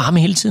det bare for ham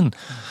hele tiden?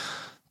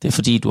 Det er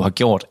fordi, du har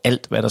gjort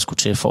alt, hvad der skulle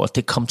til for, at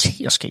det kom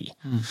til at ske.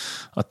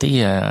 Og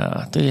det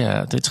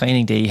er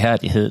træning, det er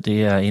ihærdighed,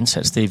 det er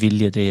indsats, det er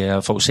vilje, det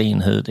er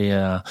forudseendhed, det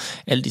er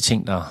alle de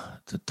ting,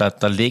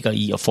 der ligger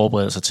i at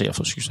forberede sig til at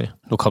få succes.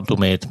 Nu kom du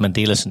med et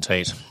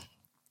Mandela-citat,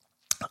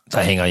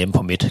 der hænger hjemme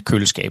på mit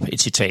køleskab.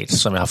 Et citat,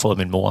 som jeg har fået af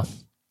min mor,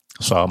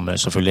 som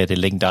selvfølgelig er det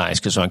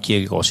legendariske Søren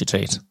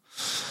Kierkegaard-citat.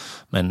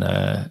 Men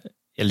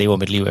jeg lever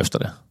mit liv efter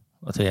det.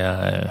 Og det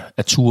er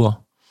at ture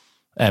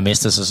er at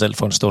miste sig selv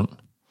for en stund,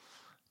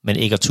 men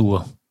ikke at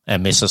ture er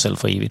at miste sig selv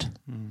for evigt.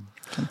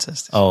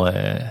 Fantastisk. Og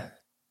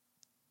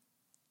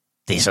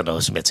det er sådan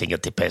noget, som jeg tænker,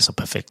 det passer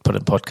perfekt på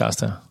den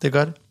podcast her. Det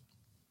gør det.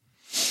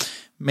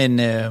 Men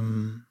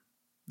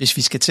hvis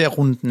vi skal til at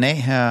runde den af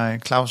her,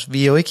 Claus,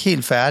 vi er jo ikke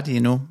helt færdige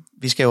endnu.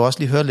 Vi skal jo også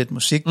lige høre lidt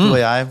musik, du og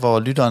jeg, hvor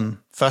lytteren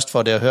først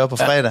får det at høre på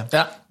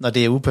fredag, når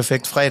det er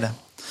uperfekt fredag.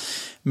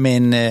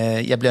 Men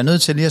jeg bliver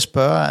nødt til lige at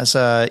spørge,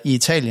 altså i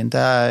Italien,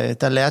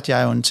 der lærte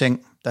jeg jo en ting,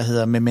 der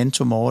hedder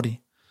Memento Mori.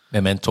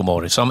 Memento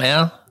Mori, som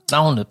er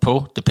navnet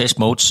på Depeche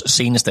Modes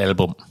seneste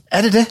album.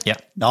 Er det det? Ja.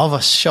 Nå, hvor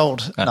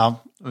sjovt. Ja. Nå,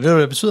 ved du,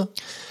 hvad det betyder?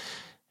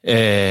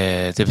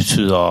 Det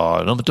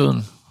betyder noget med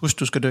døden. Husk,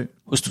 du skal dø.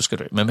 Husk, du skal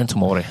dø. Memento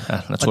Mori, ja,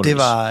 naturligvis.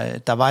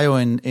 Og der var jo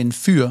en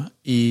fyr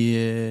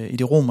i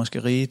det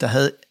romerske rige, der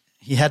havde,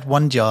 he had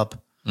one job.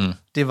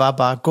 Det var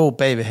bare at gå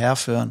bag ved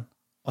herreføren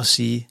og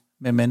sige,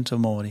 Memento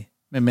Mori,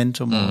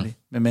 Memento Mori,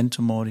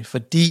 Memento Mori.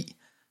 Fordi,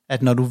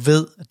 at når du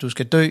ved, at du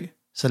skal dø,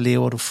 så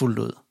lever du fuldt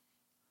ud.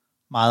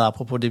 Meget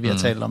apropos det, vi har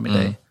talt om i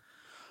dag.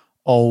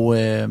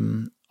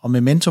 Og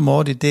Memento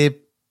Mori,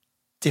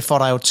 det får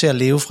dig jo til at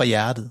leve fra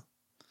hjertet.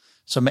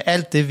 Så med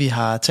alt det, vi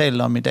har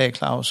talt om i dag,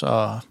 Claus,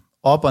 og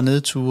op- og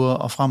nedture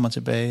og frem og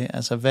tilbage,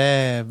 altså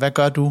hvad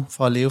gør du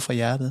for at leve fra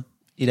hjertet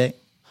i dag?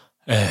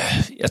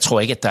 Jeg tror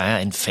ikke, at der er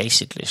en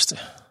facitliste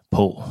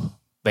på,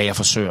 hvad jeg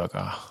forsøger at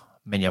gøre.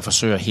 Men jeg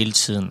forsøger hele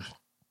tiden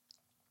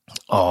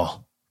at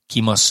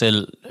give mig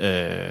selv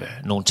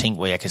nogle ting,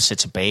 hvor jeg kan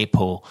sætte tilbage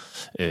på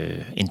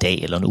en dag,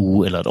 eller en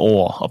uge, eller et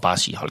år, og bare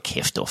sige, hold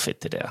kæft, det var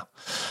fedt det der.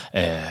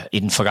 I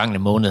den forgangne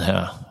måned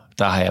her,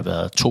 der har jeg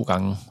været 2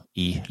 gange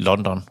i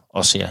London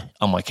og ser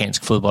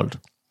amerikansk fodbold.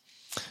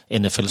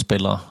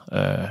 NFL-spillere,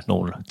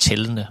 nogle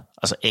tællende,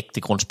 altså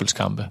ægte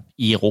grundspilskampe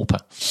i Europa.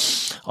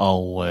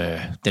 Og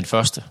den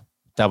første,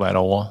 der var jeg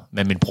derovre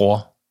med min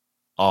bror,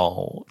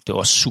 og det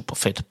var super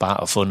fedt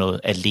bare at få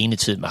noget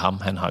alenetid med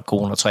ham. Han har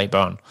kone og 3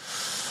 børn,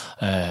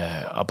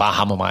 og bare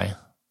ham og mig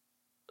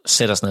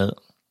sætter os ned,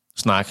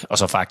 snak, og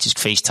så faktisk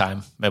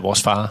FaceTime med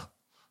vores far,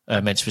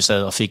 mens vi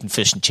sad og fik en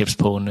fish and chips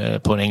på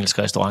en engelsk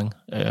restaurant,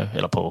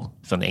 eller på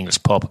sådan en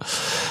engelsk pub.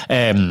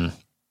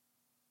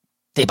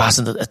 Det er bare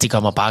sådan, at det gør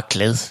mig bare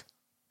glad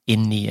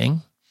indeni, ikke?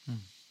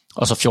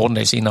 Og så 14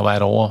 dage senere var jeg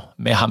derovre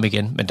med ham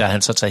igen, men der har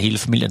han så taget hele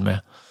familien med,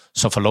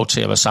 så får lov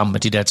til at være sammen med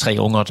de der 3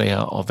 unger der,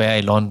 og være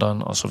i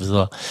London og så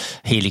videre,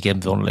 helt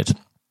igennem vidunderligt.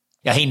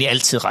 Jeg har egentlig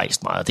altid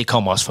rejst meget. Det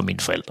kommer også fra mine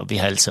forældre. Vi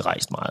har altid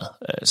rejst meget.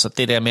 Så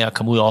det der med at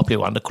komme ud og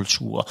opleve andre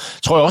kulturer,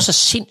 tror jeg også er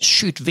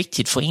sindssygt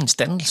vigtigt for ens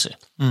dannelse.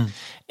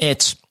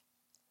 At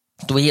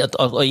du ved,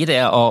 og et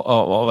er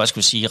og hvad skal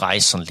vi sige,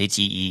 rejse sådan lidt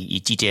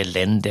i de der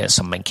lande der,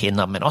 som man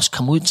kender, men også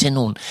komme ud til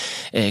nogle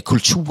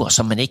kulturer,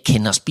 som man ikke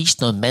kender, spise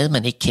noget mad,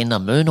 man ikke kender,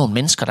 møde nogle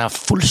mennesker, der er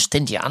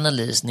fuldstændig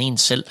anderledes end en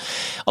selv,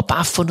 og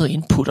bare få noget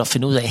input og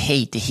finde ud af,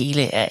 hey, det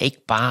hele er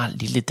ikke bare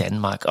lille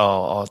Danmark,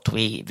 og du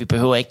ved, vi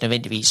behøver ikke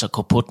nødvendigvis at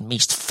gå på den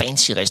mest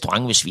fancy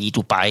restaurant, hvis vi er i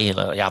Dubai,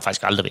 eller jeg har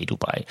faktisk aldrig været i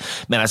Dubai,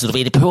 men altså du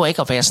ved, det behøver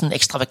ikke at være sådan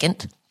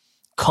ekstravagant.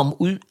 Kom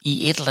ud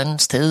i et eller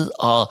andet sted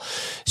og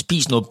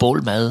spise noget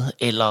bålmad,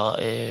 eller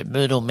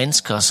møde nogle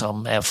mennesker,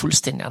 som er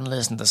fuldstændig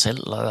anderledes end dig selv,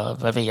 eller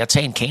hvad ved jeg,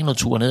 tage en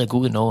kanotur ned ad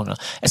Gudenåen.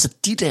 Altså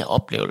de der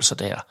oplevelser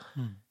der,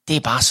 det er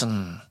bare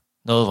sådan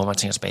noget, hvor man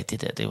tænker tilbage,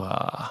 det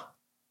var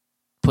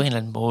på en eller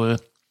anden måde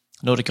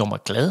noget, der gjorde mig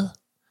glad,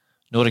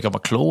 noget, der gjorde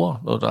mig klogere,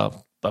 noget, der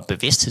var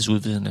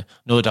bevidsthedsudvidende,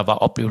 noget, der var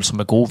oplevelser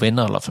med gode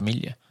venner eller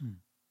familie.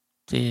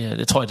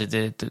 Det tror jeg,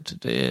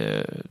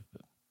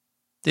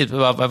 det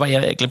var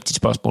jeg glemte dit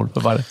spørgsmål.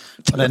 Hvad var det?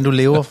 Hvordan du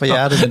lever for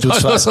hjertet, men du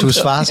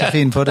svarer så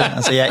fint på det.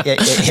 Altså,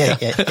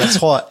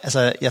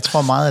 jeg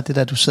tror meget af det,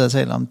 der du sidder og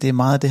taler om, det er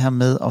meget det her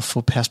med at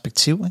få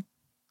perspektiv. Ikke?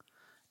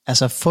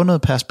 Altså få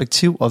noget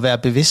perspektiv og være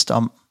bevidst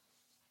om,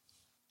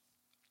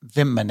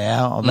 hvem man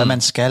er, og hvad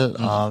man skal,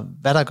 og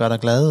hvad der gør dig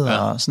glad. Ja.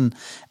 Og sådan.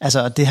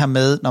 Altså det her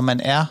med, når man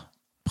er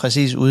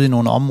præcis ude i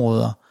nogle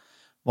områder,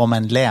 hvor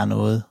man lærer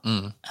noget.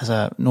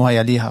 Altså, nu har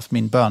jeg lige haft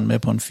mine børn med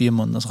på en 4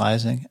 måneders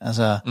rejse, ikke?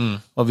 Altså,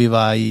 hvor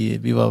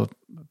vi var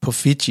på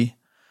Fiji,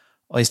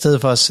 og i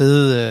stedet for at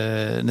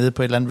sidde nede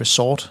på et eller andet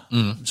resort,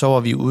 så var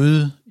vi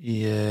ude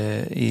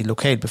i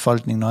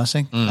lokalbefolkningen også,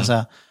 ikke?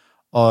 Altså,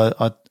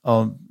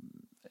 og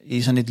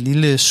i sådan et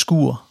lille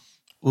skur,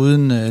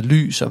 uden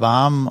lys og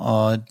varme,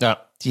 og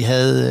de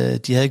havde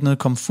ikke noget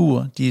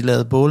komfur, de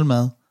lavede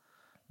bålmad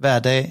hver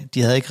dag,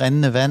 de havde ikke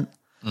rindende vand,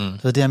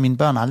 så det har mine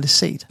børn aldrig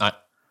set. Nej.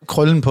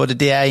 Krøllen på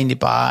det er egentlig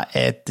bare,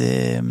 at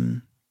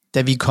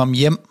da vi kom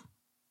hjem,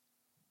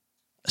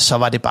 så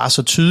var det bare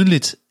så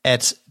tydeligt,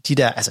 at de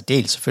der, altså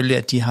dels selvfølgelig,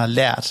 at de har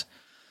lært,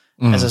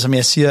 altså som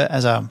jeg siger,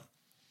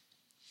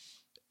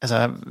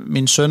 altså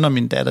min søn og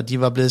min datter,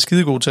 de var blevet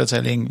skidegode til at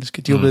tale engelsk,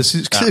 de var blevet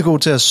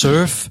skidegode til at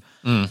surfe,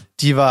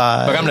 de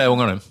var... Hvor gamle er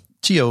ungerne?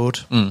 10 og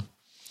 8.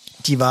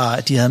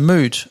 De havde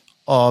mødt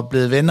og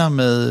blevet venner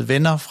med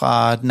venner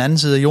fra den anden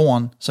side af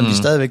jorden, som de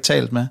stadigvæk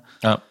talte med.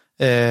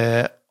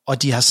 Ja.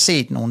 Og de har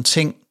set nogle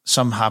ting,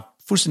 som har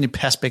fuldstændig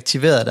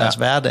perspektiveret deres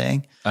hverdag,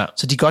 ikke? Ja.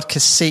 Så de godt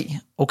kan se,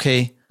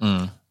 okay,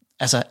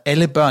 altså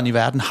alle børn i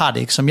verden har det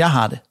ikke, som jeg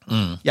har det.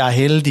 Jeg er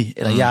heldig,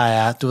 eller jeg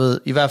er, du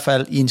ved, i hvert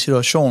fald i en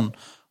situation,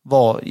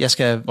 hvor jeg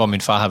skal... Hvor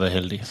min far har været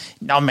heldig.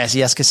 Nå, men altså,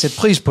 jeg skal sætte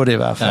pris på det i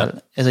hvert fald. Ja.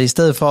 Altså i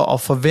stedet for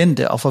at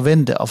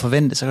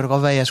forvente, så kan det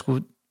godt være, at jeg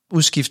skulle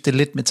udskifte det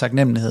lidt med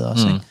taknemmelighed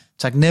også. Ikke?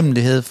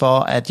 Taknemmelighed for,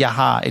 at jeg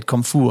har et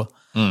komfur.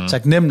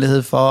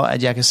 Taknemmelighed for,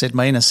 at jeg kan sætte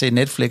mig ind og se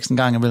Netflix en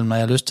gang imellem, når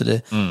jeg har lyst til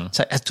det.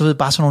 Så altså, du ved,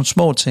 bare sådan nogle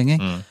små ting,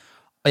 ikke?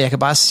 Og jeg kan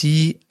bare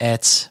sige,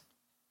 at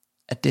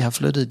det har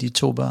flyttet de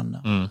 2 børn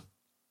der.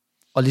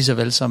 Og lige så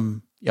vel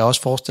som jeg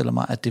også forestiller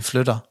mig, at det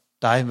flytter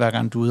dig, hver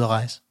gang du er ude at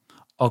rejse,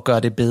 og gør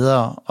det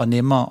bedre og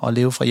nemmere at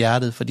leve fra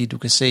hjertet, fordi du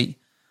kan se,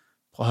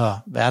 prøv at høre,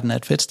 verden er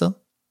et fedt sted.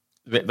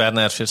 Verden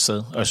er et fedt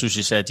sted, og jeg synes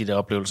især, at de der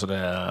oplevelser,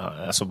 der,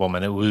 altså, hvor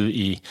man er ude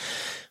i,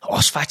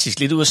 også faktisk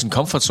lidt ude af sin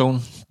comfort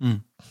zone.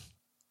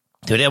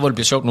 Det var der, hvor det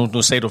bliver sjovt.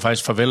 Nu sagde du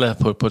faktisk farveler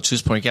på et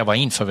tidspunkt. Jeg var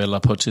en farveler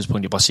på et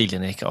tidspunkt i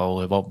Brasilien, ikke?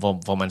 Og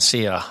hvor man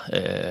ser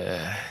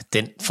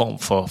den form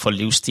for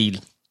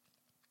livsstil.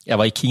 Jeg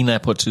var i Kina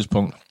på et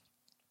tidspunkt,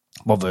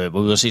 hvor vi var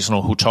ude at se sådan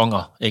nogle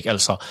hutonger, ikke?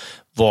 Altså,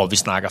 hvor vi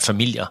snakker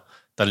familier,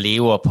 der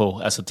lever på,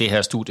 altså det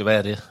her studie, hvad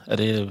er det? Er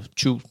det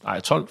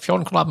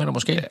 14 kvadratmeter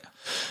måske?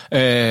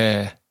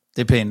 Ja.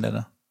 Det er pænt, det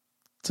der.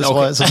 Så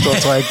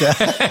tror jeg ikke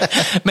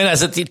det. Men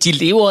altså, de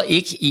lever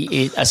ikke i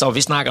et... Altså,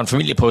 vi snakker en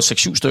familie på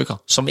 6-7 stykker,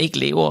 som ikke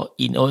lever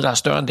i noget, der er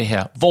større end det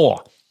her.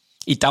 Hvor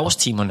i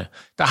dagstimerne,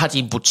 der har de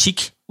en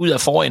butik ud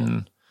af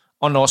forenden,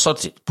 og når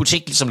så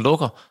butikken ligesom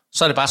lukker,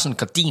 så er det bare sådan en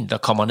gardin, der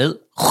kommer ned,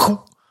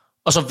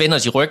 og så vender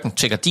de ryggen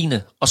til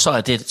gardinet, og så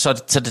er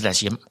det deres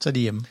hjem. Så er de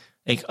hjemme.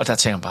 Ikke? Og der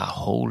tænker man bare,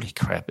 holy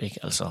crap, ikke?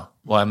 Altså,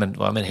 hvor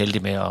er man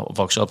heldig med at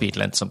vokse op i et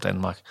land som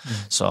Danmark.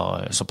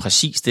 Så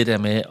præcis det der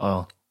med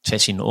at tage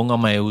sine unger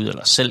med ud,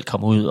 eller selv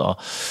komme ud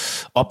og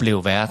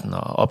opleve verden,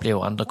 og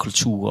opleve andre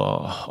kulturer,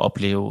 og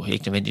opleve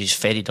ikke nødvendigvis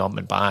fattigdom,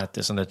 men bare, at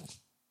det er sådan, at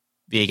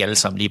vi ikke alle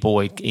sammen lige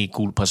bor i et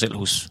gult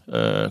parcelhus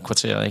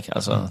kvarter, ikke?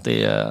 Altså,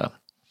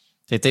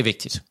 det er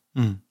vigtigt.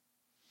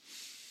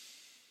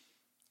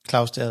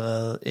 Claus, det har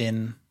været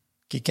en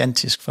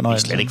gigantisk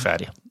fornøjelse. Vi er slet ikke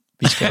færdige.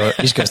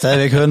 Vi skal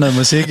stadigvæk høre noget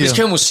musik. Vi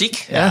skal høre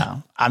musik, ja.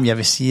 Jamen, jeg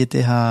vil sige, at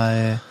det har...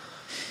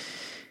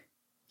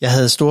 Jeg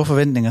havde store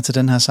forventninger til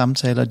den her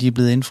samtale, og de er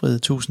blevet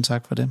indfriet. Tusind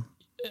tak for det.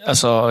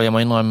 Altså, jeg må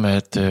indrømme,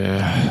 at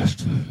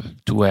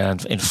du er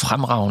en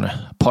fremragende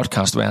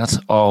podcastvært,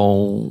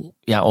 og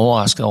jeg er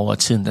overrasket over, at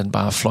tiden den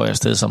bare fløj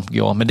afsted, som den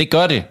gjorde. Men det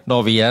gør det,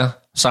 når vi er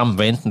sammen,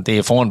 hvad enten det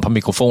er foran et par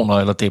mikrofoner,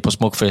 eller det er på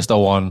Smukfest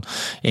over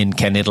en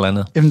kan et eller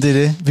andet. Jamen det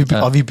er det,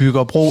 og vi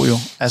bygger bro jo.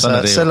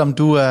 Altså selvom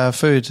du er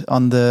født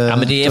on the... Ja,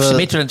 men det er FC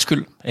Midtjyllands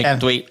skyld. Ikke? Ja.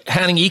 Du ved,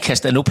 Herning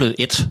Ikast er nu blevet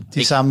 1.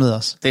 De samlede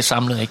os. Det er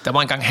samlet, ikke? Der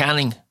var engang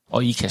Herning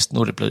og Ikast, nu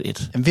er det blevet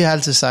 1. Jamen, vi har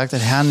altid sagt,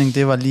 at Herning,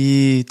 det var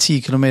lige 10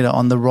 kilometer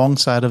on the wrong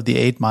side of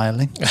the 8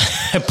 mile, ikke?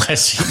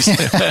 Præcis.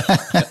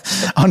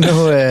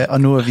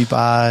 og nu er vi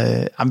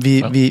bare...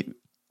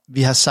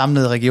 Vi har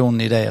samlet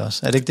regionen i dag også.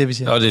 Er det ikke det, vi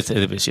siger? Ja, det er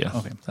det, vi siger.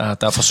 Okay.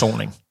 Der er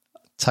forsoning.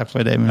 Tak for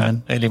i dag, min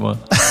ven. Ja, i lige måde.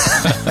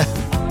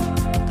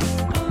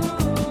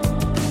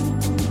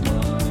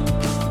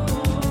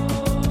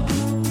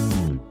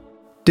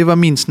 Det var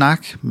min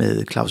snak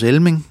med Claus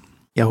Elming.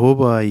 Jeg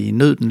håber, I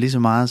nød den lige så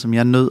meget, som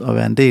jeg nød at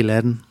være en del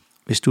af den.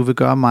 Hvis du vil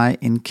gøre mig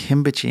en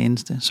kæmpe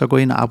tjeneste, så gå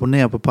ind og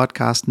abonner på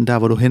podcasten, der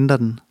hvor du henter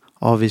den.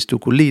 Og hvis du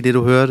kunne lide det,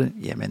 du hørte,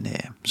 jamen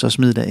så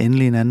smid da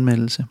endelig en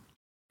anmeldelse.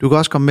 Du kan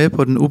også komme med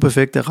på den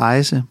uperfekte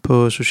rejse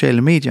på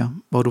sociale medier,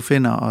 hvor du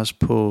finder os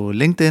på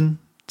LinkedIn,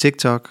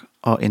 TikTok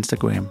og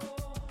Instagram.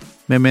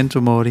 Memento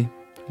mori.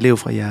 Lev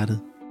fra hjertet.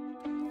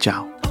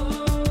 Ciao.